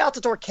 Josie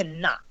Altidore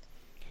cannot.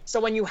 So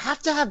when you have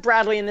to have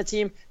Bradley in the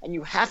team and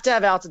you have to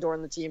have Altidore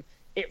in the team,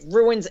 it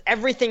ruins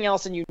everything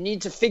else, and you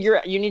need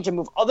to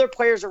move other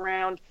players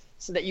around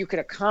so that you can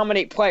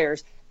accommodate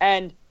players.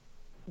 And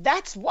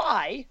that's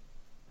why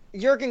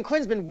Jurgen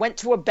Klinsmann went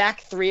to a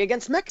back three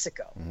against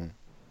Mexico. Mm-hmm.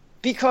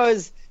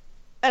 Because,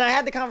 and I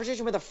had the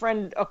conversation with a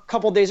friend a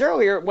couple days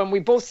earlier when we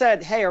both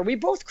said, hey, are we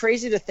both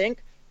crazy to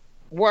think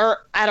we're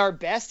at our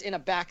best in a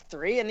back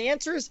three? And the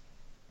answer is,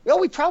 well,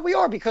 we probably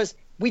are, because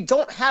we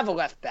don't have a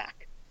left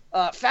back.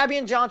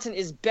 Fabian Johnson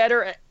is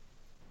better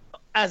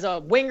as a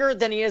winger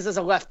than he is as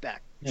a left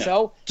back. Yeah.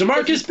 So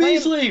DeMarcus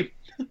Beasley.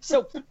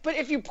 But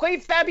if you play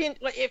Fabian,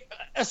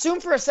 assume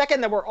for a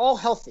second that we're all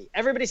healthy,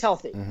 everybody's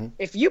healthy. Mm-hmm.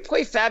 If you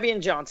play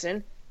Fabian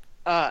Johnson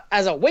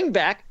as a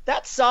wingback,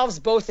 that solves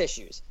both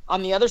issues.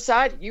 On the other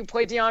side, you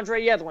play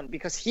DeAndre Yedlin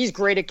because he's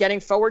great at getting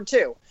forward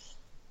too.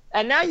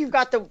 And now you've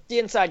got the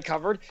inside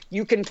covered.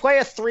 You can play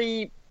a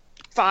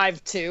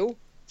 3-5-2,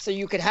 so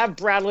you could have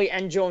Bradley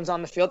and Jones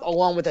on the field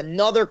along with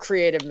another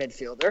creative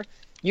midfielder.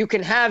 You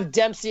can have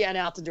Dempsey and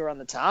Altidore on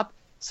the top.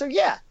 So,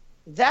 yeah,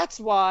 that's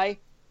why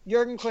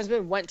Jurgen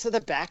Klinsmann went to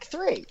the back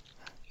three.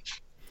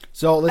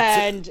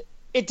 And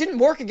it didn't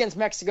work against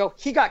Mexico.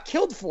 He got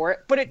killed for it,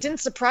 but it didn't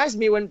surprise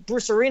me when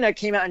Bruce Arena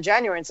came out in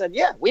January and said,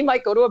 yeah, we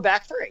might go to a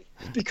back three.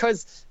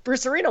 Because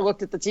Bruce Arena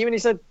looked at the team and he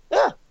said,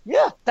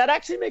 yeah, that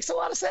actually makes a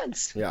lot of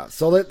sense. Yeah,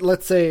 so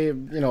let's say,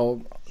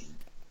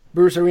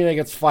 Bruce Arena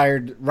gets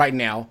fired right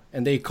now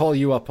and they call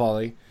you up,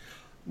 Pauly.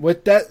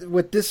 With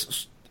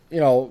this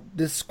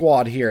this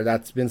squad here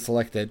that's been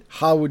selected,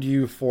 how would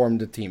you form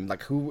the team?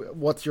 Like,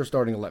 what's your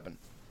starting 11?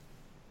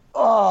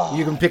 Oh,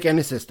 you can pick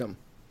any system.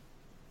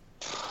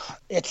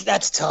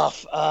 That's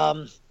tough.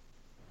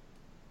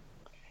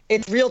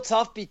 It's real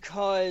tough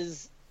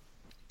because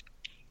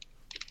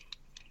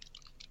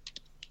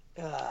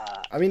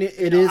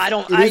it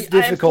is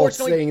difficult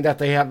saying that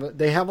they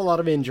have a lot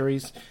of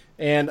injuries,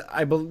 and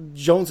I believe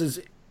Jones is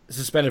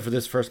suspended for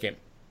this first game.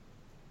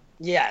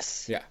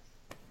 Yes. Yeah.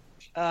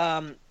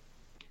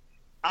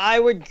 I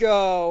would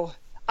go.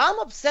 I'm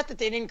upset that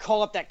they didn't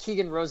call up that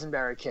Keegan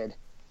Rosenberry kid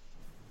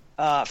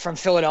from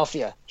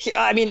Philadelphia. The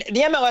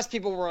MLS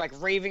people were like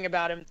raving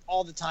about him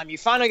all the time. You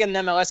finally get an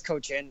MLS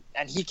coach in,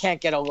 and he can't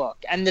get a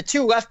look. And the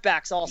two left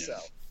backs also,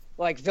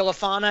 like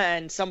Villafana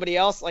and somebody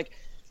else. Like,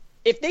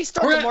 if they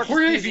start to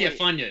Jorge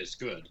Villafana is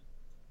good.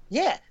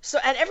 Yeah. So,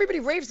 and everybody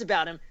raves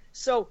about him.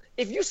 So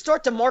if you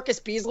start to Marcus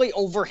Beasley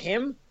over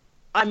him,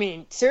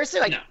 seriously,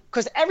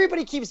 because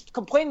everybody keeps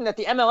complaining that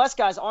the MLS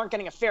guys aren't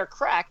getting a fair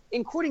crack,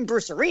 including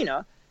Bruce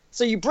Arena.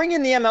 So you bring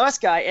in the MLS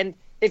guy, and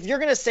if you're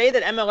going to say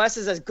that MLS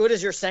is as good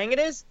as you're saying it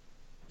is,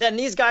 then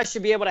these guys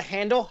should be able to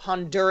handle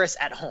Honduras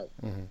at home.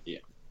 Mm-hmm. Yeah.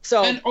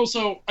 So, and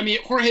also,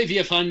 Jorge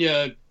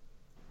Villafana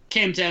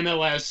came to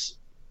MLS,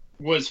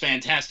 was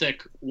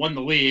fantastic, won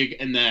the league,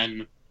 and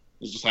then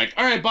was just like,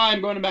 all right, bye,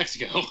 I'm going to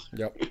Mexico.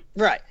 Yep.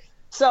 Right.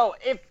 So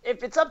if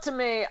it's up to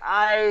me,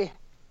 I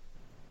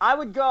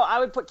would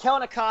put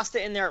Kellen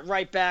Acosta in there at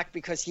right back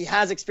because he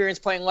has experience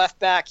playing left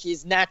back.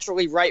 He's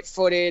naturally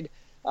right-footed.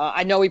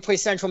 I know he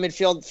plays central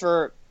midfield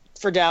for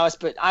Dallas,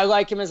 but I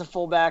like him as a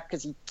fullback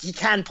because he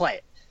can play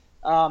it.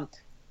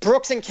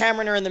 Brooks and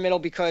Cameron are in the middle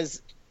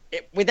because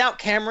without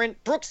Cameron,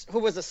 Brooks, who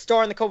was a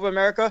star in the Copa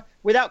America,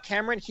 without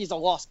Cameron, he's a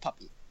lost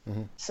puppy.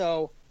 Mm-hmm.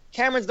 So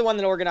Cameron's the one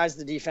that organized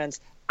the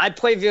defense. I'd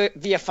play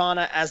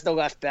Villafana as the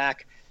left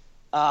back.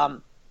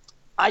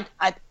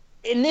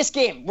 In this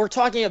game, we're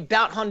talking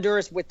about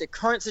Honduras with the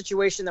current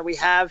situation that we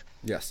have.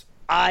 Yes.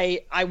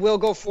 I will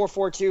go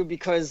 4-4-2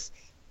 because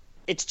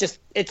it's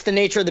the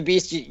nature of the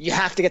beast. You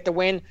have to get the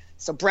win.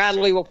 So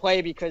Bradley will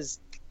play because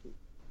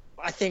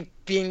I think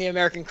being the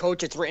American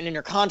coach, it's written in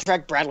your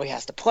contract. Bradley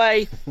has to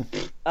play.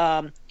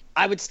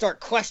 I would start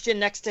Question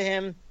next to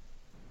him.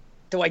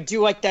 Though I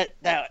do like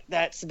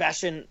that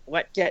Sebastian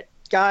Letget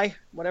guy,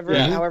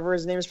 however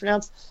his name is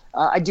pronounced.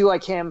 I do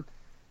like him.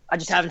 I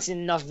just haven't seen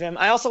enough of him.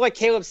 I also like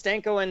Caleb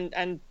Stanko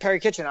and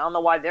Perry Kitchen. I don't know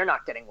why they're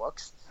not getting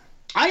looks.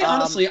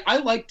 I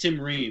like Tim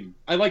Ream.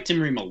 I like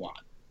Tim Ream a lot.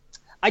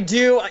 I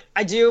do,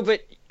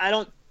 but I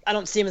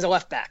don't see him as a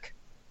left back.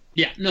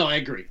 Yeah, no, I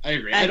agree.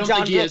 And I don't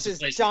think he has a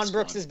place. John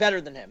Brooks is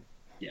better than him.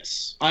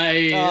 Yes,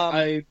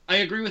 I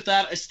agree with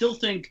that. I still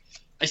think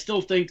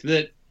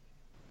that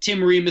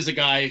Tim Ream is a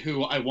guy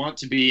who I want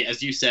to be,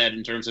 as you said,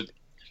 in terms of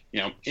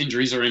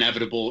injuries are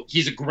inevitable.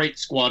 He's a great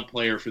squad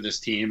player for this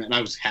team, and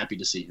I was happy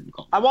to see him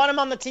call. I want him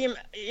on the team.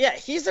 Yeah,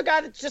 he's the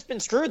guy that's just been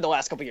screwed the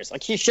last couple of years.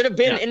 Like, he should have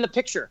been in the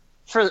picture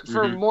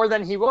for more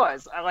than he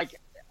was.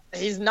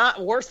 He's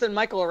not worse than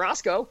Michael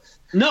Orozco.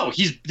 No,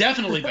 he's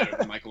definitely better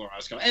than Michael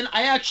Orozco. And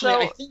I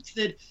think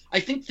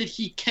that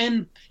he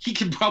can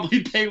probably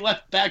play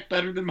left back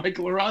better than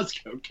Michael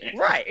Orozco can.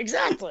 Right,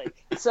 exactly.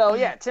 So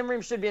yeah, Tim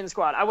Ream should be in the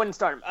squad. I wouldn't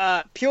start him.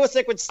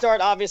 Pulisic would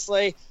start,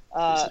 obviously.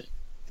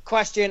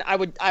 Question, I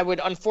would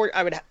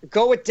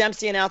go with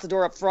Dempsey and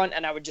Altidore up front,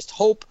 and I would just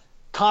hope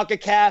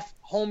CONCACAF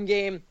home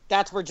game.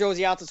 That's where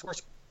Josie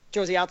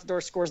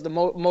Altidore scores the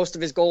most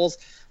of his goals.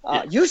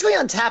 Usually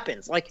on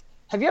tap-ins. Like,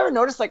 have you ever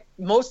noticed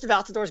most of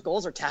Altidore's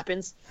goals are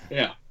tap-ins?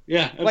 Yeah,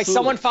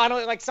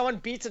 absolutely. Like someone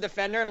beats a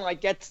defender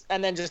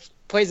and then just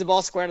plays the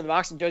ball square into the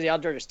box, and Josie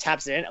Altidore just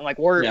taps it in, and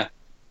we're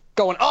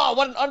going, oh,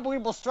 what an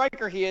unbelievable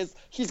striker he is.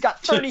 He's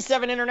got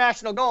 37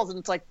 international goals, and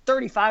it's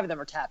 35 of them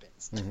are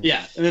tap-ins. Mm-hmm.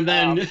 Yeah, and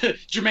then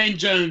Jermaine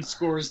Jones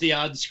scores the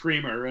odd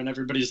screamer, and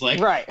everybody's like,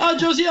 right. Oh,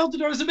 Josie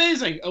Altidore is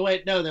amazing. Oh,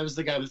 wait, no, that was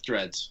the guy with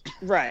dreads.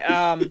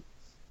 Right.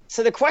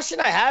 So the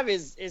question I have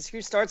is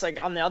who starts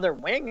on the other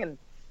wing, and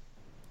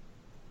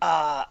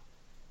off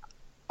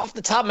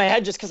the top of my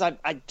head, just because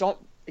I don't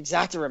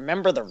exactly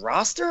remember the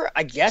roster,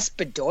 I guess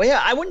Bedoya.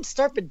 I wouldn't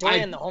start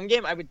Bedoya in the home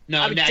game. I would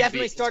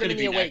definitely start him in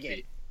the away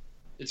game.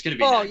 It's going to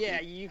be Nagbe.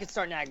 Yeah, you could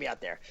start Nagbe out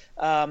there.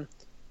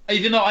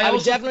 Even though I would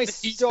also definitely think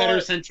he's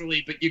better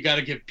centrally, but you got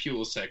to give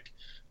Pulisic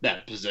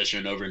that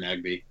position over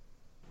Nagbe.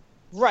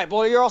 Right.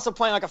 Well, you're also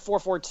playing like a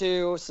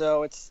 4-4-2,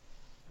 so it's.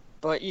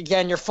 But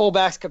again, your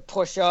fullbacks could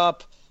push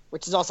up,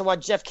 which is also why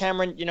Jeff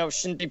Cameron,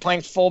 shouldn't be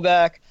playing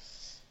fullback.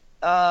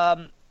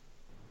 In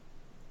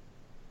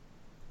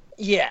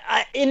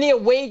the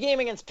away game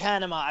against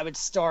Panama, I would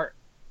start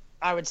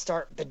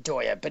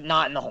Bedoya, but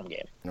not in the home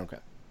game. Okay.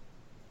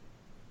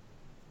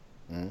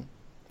 Mm-hmm.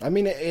 I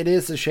mean, it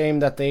is a shame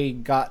that they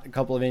got a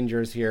couple of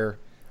injuries here,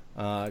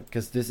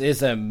 because this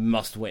is a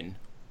must-win,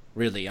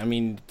 really. I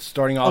mean,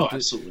 starting off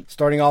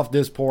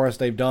this porous,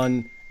 they've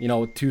done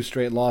 2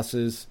 straight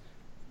losses,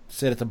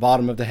 sit at the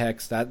bottom of the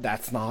hex.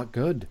 That's not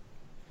good.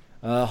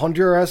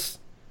 Honduras,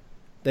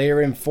 they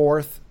are in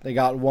 4th. They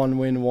got 1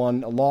 win,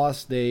 1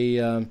 loss. They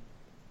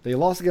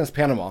lost against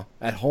Panama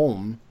at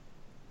home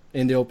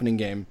in the opening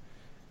game,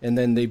 and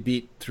then they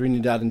beat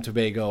Trinidad and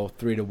Tobago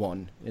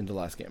 3-1 in the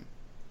last game.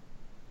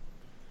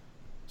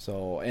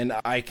 So, and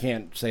I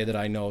can't say that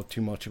I know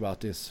too much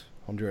about this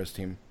Honduras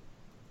team,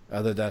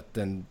 other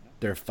than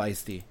they're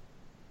feisty.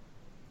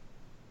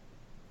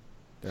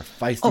 They're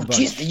feisty. Oh,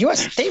 jeez, the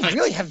U.S. they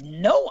really have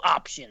no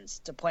options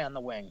to play on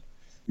the wing.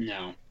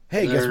 No.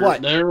 Hey, guess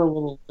what? They're a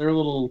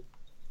little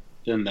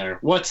in there.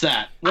 What's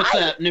that? What's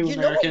that new American? You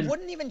know what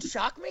wouldn't even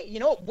shock me? You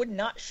know what would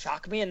not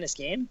shock me in this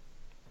game?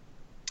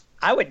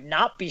 I would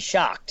not be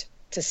shocked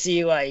to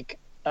see like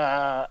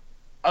a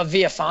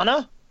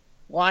Viafana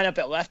line up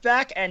at left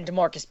back and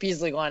DeMarcus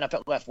Beasley line up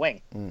at left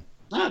wing.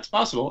 It's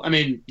possible. I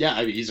mean,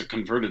 he's a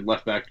converted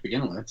left back to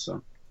begin with,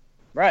 so.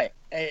 Right,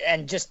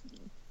 and just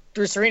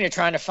Bruce Arena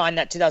trying to find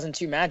that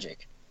 2002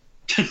 magic.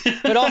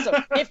 But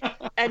also,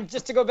 and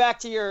just to go back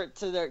to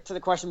the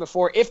question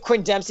before, if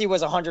Quinn Dempsey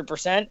was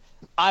 100%,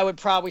 I would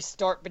probably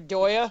start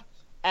Bedoya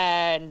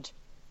and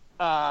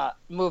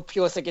move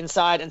Pulisic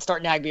inside and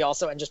start Nagby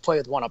also and just play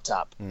with one up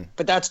top.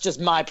 But that's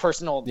just my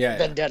personal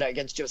vendetta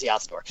against Josie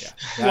Altidore.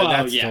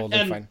 That's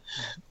totally fine.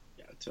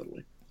 Yeah,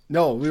 totally.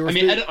 No, we were. I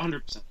mean, at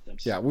 100%.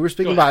 Yeah, we were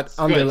speaking about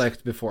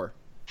Anderlecht before.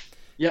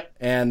 Yep.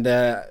 And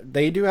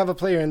they do have a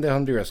player in the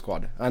Honduras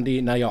squad,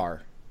 Andy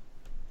Nayar.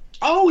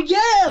 Oh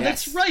yeah,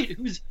 that's right.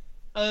 Who's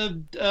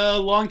a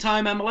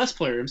longtime MLS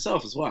player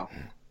himself as well.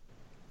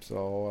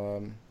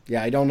 So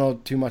I don't know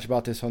too much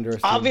about this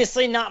Honduras team.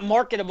 Obviously not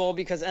marketable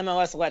because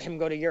MLS let him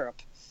go to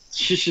Europe.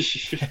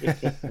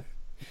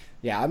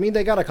 Yeah, I mean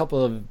they got a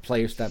couple of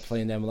players that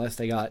play in the MLS.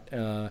 They got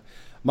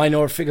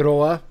Minor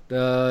Figueroa,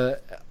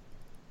 the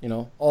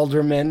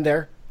alderman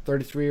there,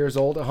 33 years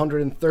old,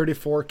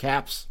 134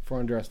 caps for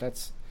Honduras.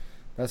 That's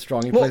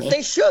strong.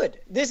 They should.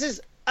 This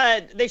is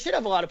they should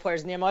have a lot of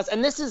players in the MLS,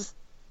 and this is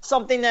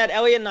something that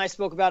Elliott and I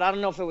spoke about. I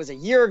don't know if it was a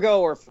year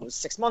ago or if it was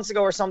 6 months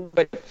ago or something,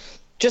 but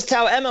just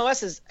how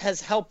MLS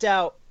has helped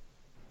out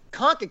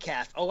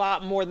CONCACAF a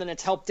lot more than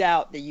it's helped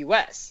out the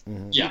U.S.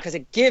 Yeah. Because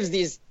it gives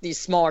these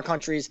smaller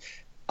countries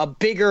a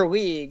bigger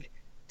league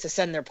to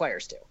send their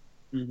players to.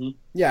 Mm-hmm.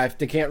 Yeah, if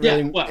they can't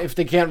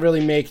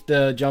really make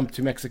the jump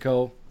to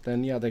Mexico,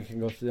 then they can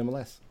go to the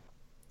MLS.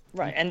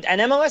 Right, and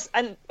MLS,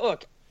 and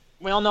look,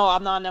 we all know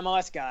I'm not an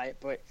MLS guy,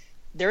 but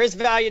there is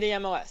value to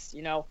MLS,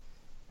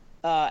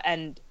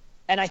 and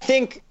I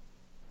think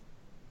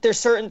there's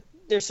certain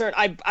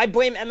I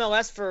blame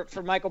MLS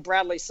for Michael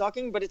Bradley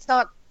sucking, but it's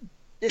not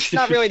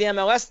really the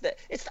MLS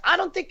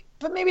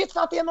but maybe it's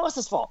not the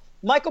MLS's fault.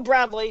 Michael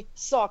Bradley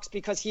sucks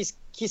because he's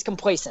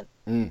complacent.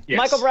 Yes.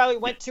 Michael Bradley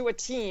went to a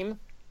team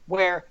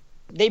where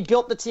they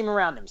built the team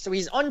around him, so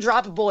he's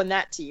undroppable in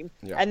that team.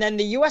 Yeah. And then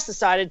the U.S.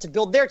 decided to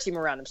build their team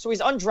around him, so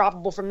he's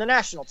undroppable from the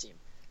national team.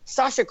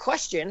 Sasha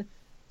Question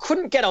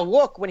couldn't get a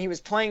look when he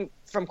was playing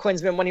from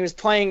Klinsmann when he was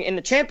playing in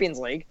the Champions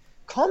League,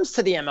 comes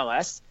to the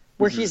MLS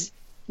where he's,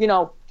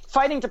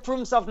 fighting to prove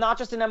himself not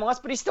just in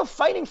MLS, but he's still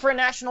fighting for a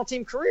national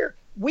team career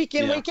week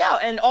in, week out.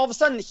 And all of a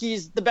sudden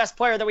he's the best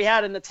player that we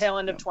had in the tail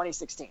end of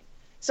 2016.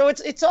 So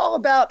it's all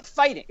about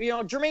fighting.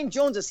 Jermaine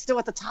Jones is still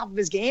at the top of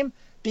his game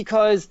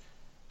because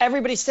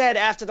everybody said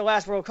after the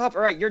last World Cup,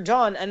 all right, you're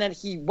done. And then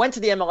he went to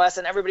the MLS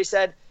and everybody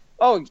said,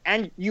 oh,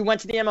 and you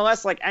went to the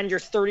MLS, and you're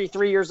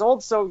 33 years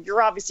old, so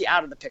you're obviously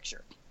out of the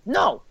picture.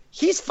 No,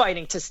 he's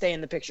fighting to stay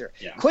in the picture.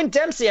 Yeah. Quinn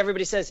Dempsey,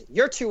 everybody says,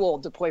 you're too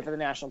old to play for the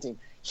national team.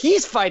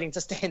 He's fighting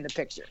to stay in the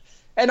picture.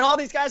 And all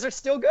these guys are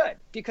still good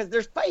because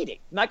they're fighting.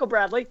 Michael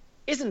Bradley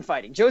isn't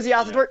fighting. Josie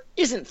Altidore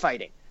isn't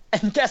fighting.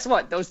 And guess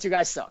what? Those two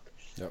guys suck.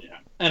 Yep. Yeah.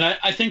 And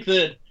I think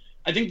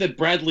that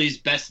Bradley's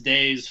best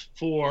days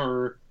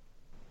for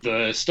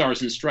the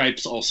Stars and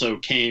Stripes also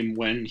came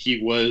when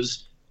he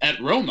was at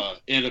Roma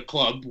in a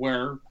club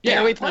where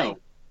barely playing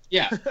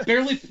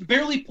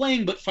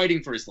but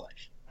fighting for his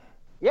life.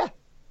 Yeah,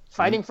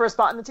 fighting for a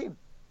spot in the team.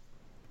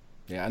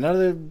 Yeah,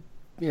 another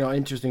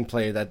interesting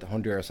player that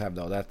Honduras have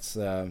though, that's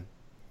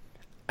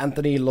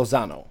Anthony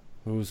Lozano,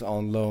 who's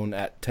on loan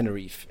at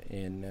Tenerife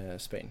in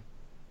Spain,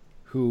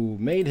 who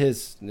made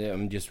his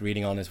I'm just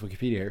reading on his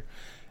Wikipedia here,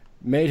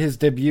 made his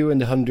debut in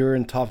the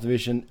Honduran top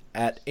division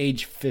at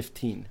age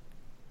 15.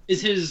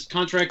 Is his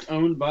contract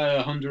owned by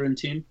a Honduran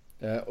team?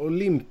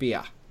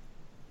 Olimpia.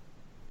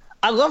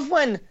 I love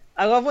when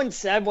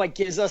Seb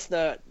gives us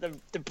the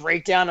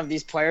breakdown of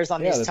these players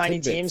on these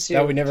tiny teams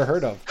that we never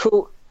heard of.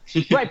 Cool.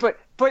 Right, but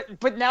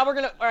but now we're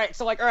gonna all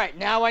right.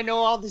 Now I know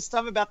all this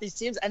stuff about these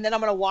teams, and then I'm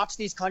gonna watch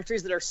these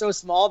countries that are so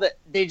small that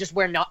they just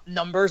wear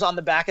numbers on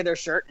the back of their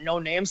shirt, no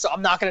names. So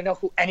I'm not gonna know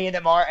who any of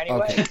them are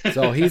anyway. Okay,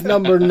 so he's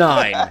number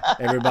 9.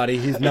 Everybody,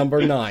 he's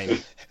number 9.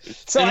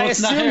 So I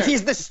assume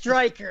he's the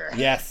striker.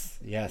 Yes,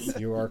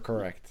 you are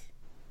correct.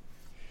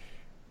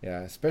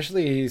 Yeah,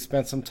 especially he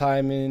spent some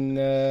time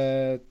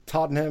in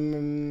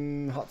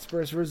Tottenham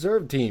Hotspur's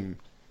reserve team.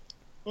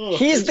 Oh,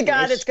 he's the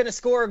guy that's going to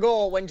score a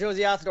goal when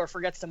Josie Altidore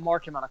forgets to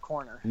mark him on a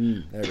corner.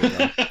 There we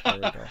go.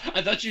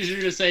 I thought you were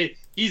going to say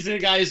he's the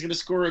guy who's going to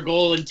score a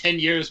goal in 10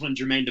 years when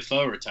Jermaine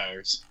Defoe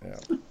retires. Yeah.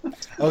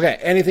 Okay,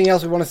 anything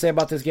else we want to say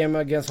about this game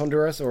against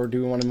Honduras, or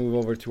do we want to move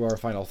over to our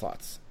final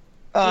thoughts?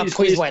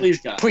 Please win.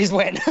 Please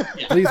win.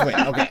 Yeah. Please win,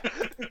 okay.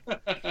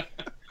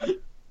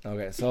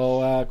 Okay,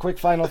 so quick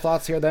final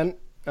thoughts here then.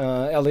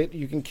 Elliot,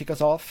 you can kick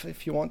us off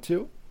if you want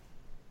to.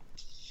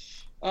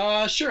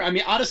 Sure. I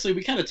mean, honestly,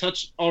 we kind of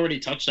already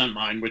touched on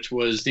mine, which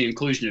was the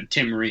inclusion of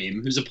Tim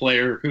Ream, who's a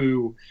player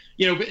who,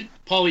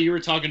 Pauly, you were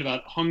talking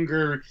about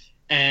hunger,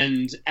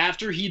 and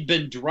after he'd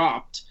been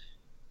dropped,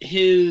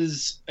 a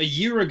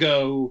year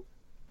ago,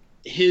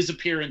 his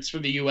appearance for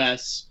the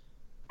U.S.,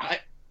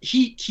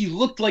 he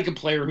looked like a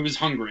player who was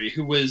hungry,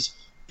 who was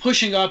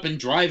pushing up and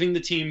driving the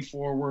team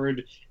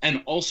forward,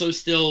 and also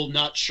still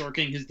not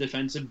shirking his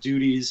defensive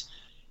duties.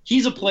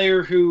 He's a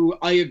player who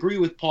I agree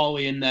with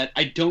Pauly in that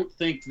I don't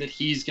think that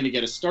he's going to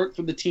get a start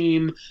for the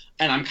team,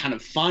 and I'm kind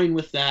of fine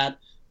with that.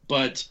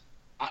 But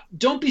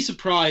don't be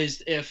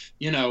surprised if,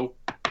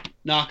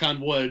 knock on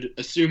wood,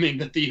 assuming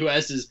that the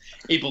U.S. is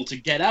able to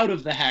get out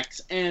of the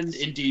hex and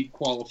indeed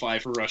qualify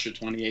for Russia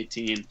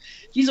 2018.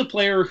 He's a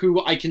player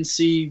who I can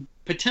see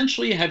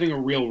potentially having a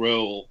real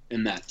role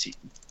in that team.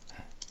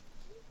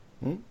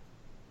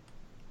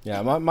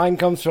 Yeah, mine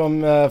comes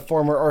from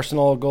former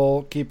Arsenal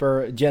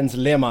goalkeeper Jens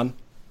Lehmann,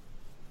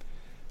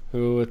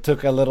 who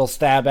took a little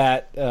stab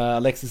at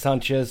Alexis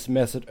Sanchez,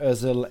 Mesut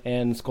Ozil,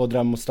 and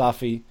Shkodran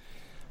Mustafi,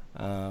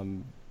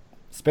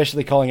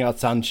 especially calling out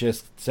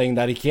Sanchez, saying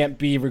that he can't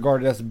be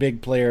regarded as a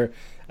big player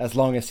as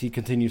long as he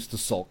continues to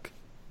sulk.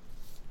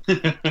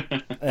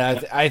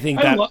 I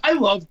think that I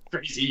love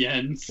crazy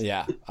Jens.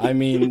 Yeah, I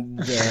mean,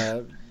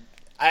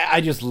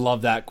 I just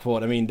love that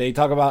quote. I mean,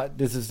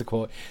 this is the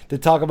quote. They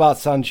talk about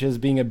Sanchez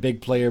being a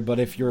big player, but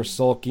if you're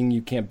sulking,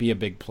 you can't be a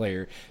big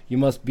player. You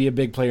must be a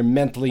big player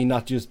mentally,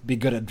 not just be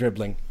good at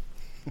dribbling.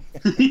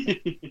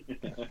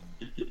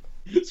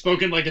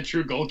 Spoken like a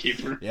true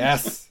goalkeeper.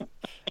 Yes.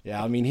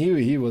 Yeah, I mean,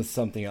 he was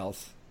something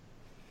else.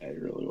 Yeah, he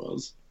really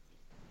was.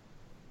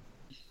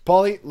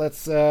 Pauly,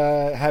 let's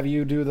have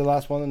you do the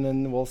last one, and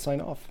then we'll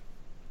sign off.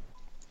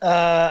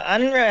 I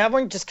didn't really have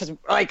one just because,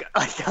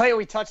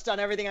 we touched on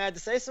everything I had to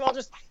say, so I'll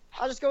just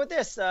go with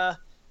this.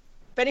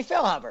 Benny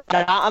Feilhaber,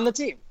 not on the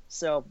team,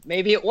 so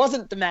maybe it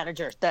wasn't the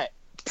manager that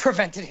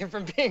prevented him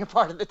from being a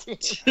part of the team.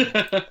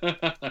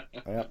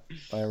 Yep,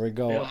 there we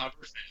go. Feilhaber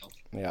failed.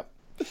 Yep.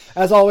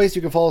 As always,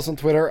 you can follow us on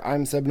Twitter.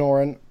 I'm Seb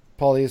Noren.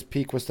 Pauly is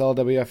P. Questel,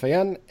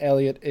 WFAN.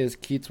 Elliot is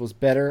Keats Was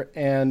Better,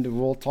 and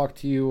we'll talk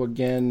to you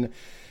again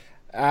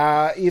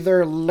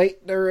either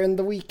later in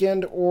the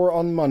weekend or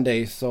on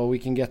Monday, so we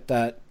can get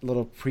that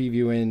little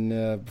preview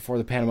in before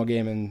the Panama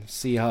game and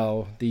see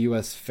how the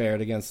U.S. fared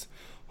against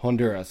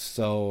Honduras.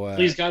 So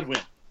please God win.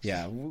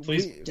 Yeah,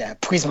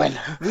 please win.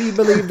 We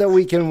believe that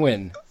we can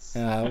win.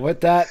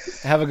 With that,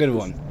 have a good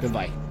one.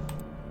 Goodbye.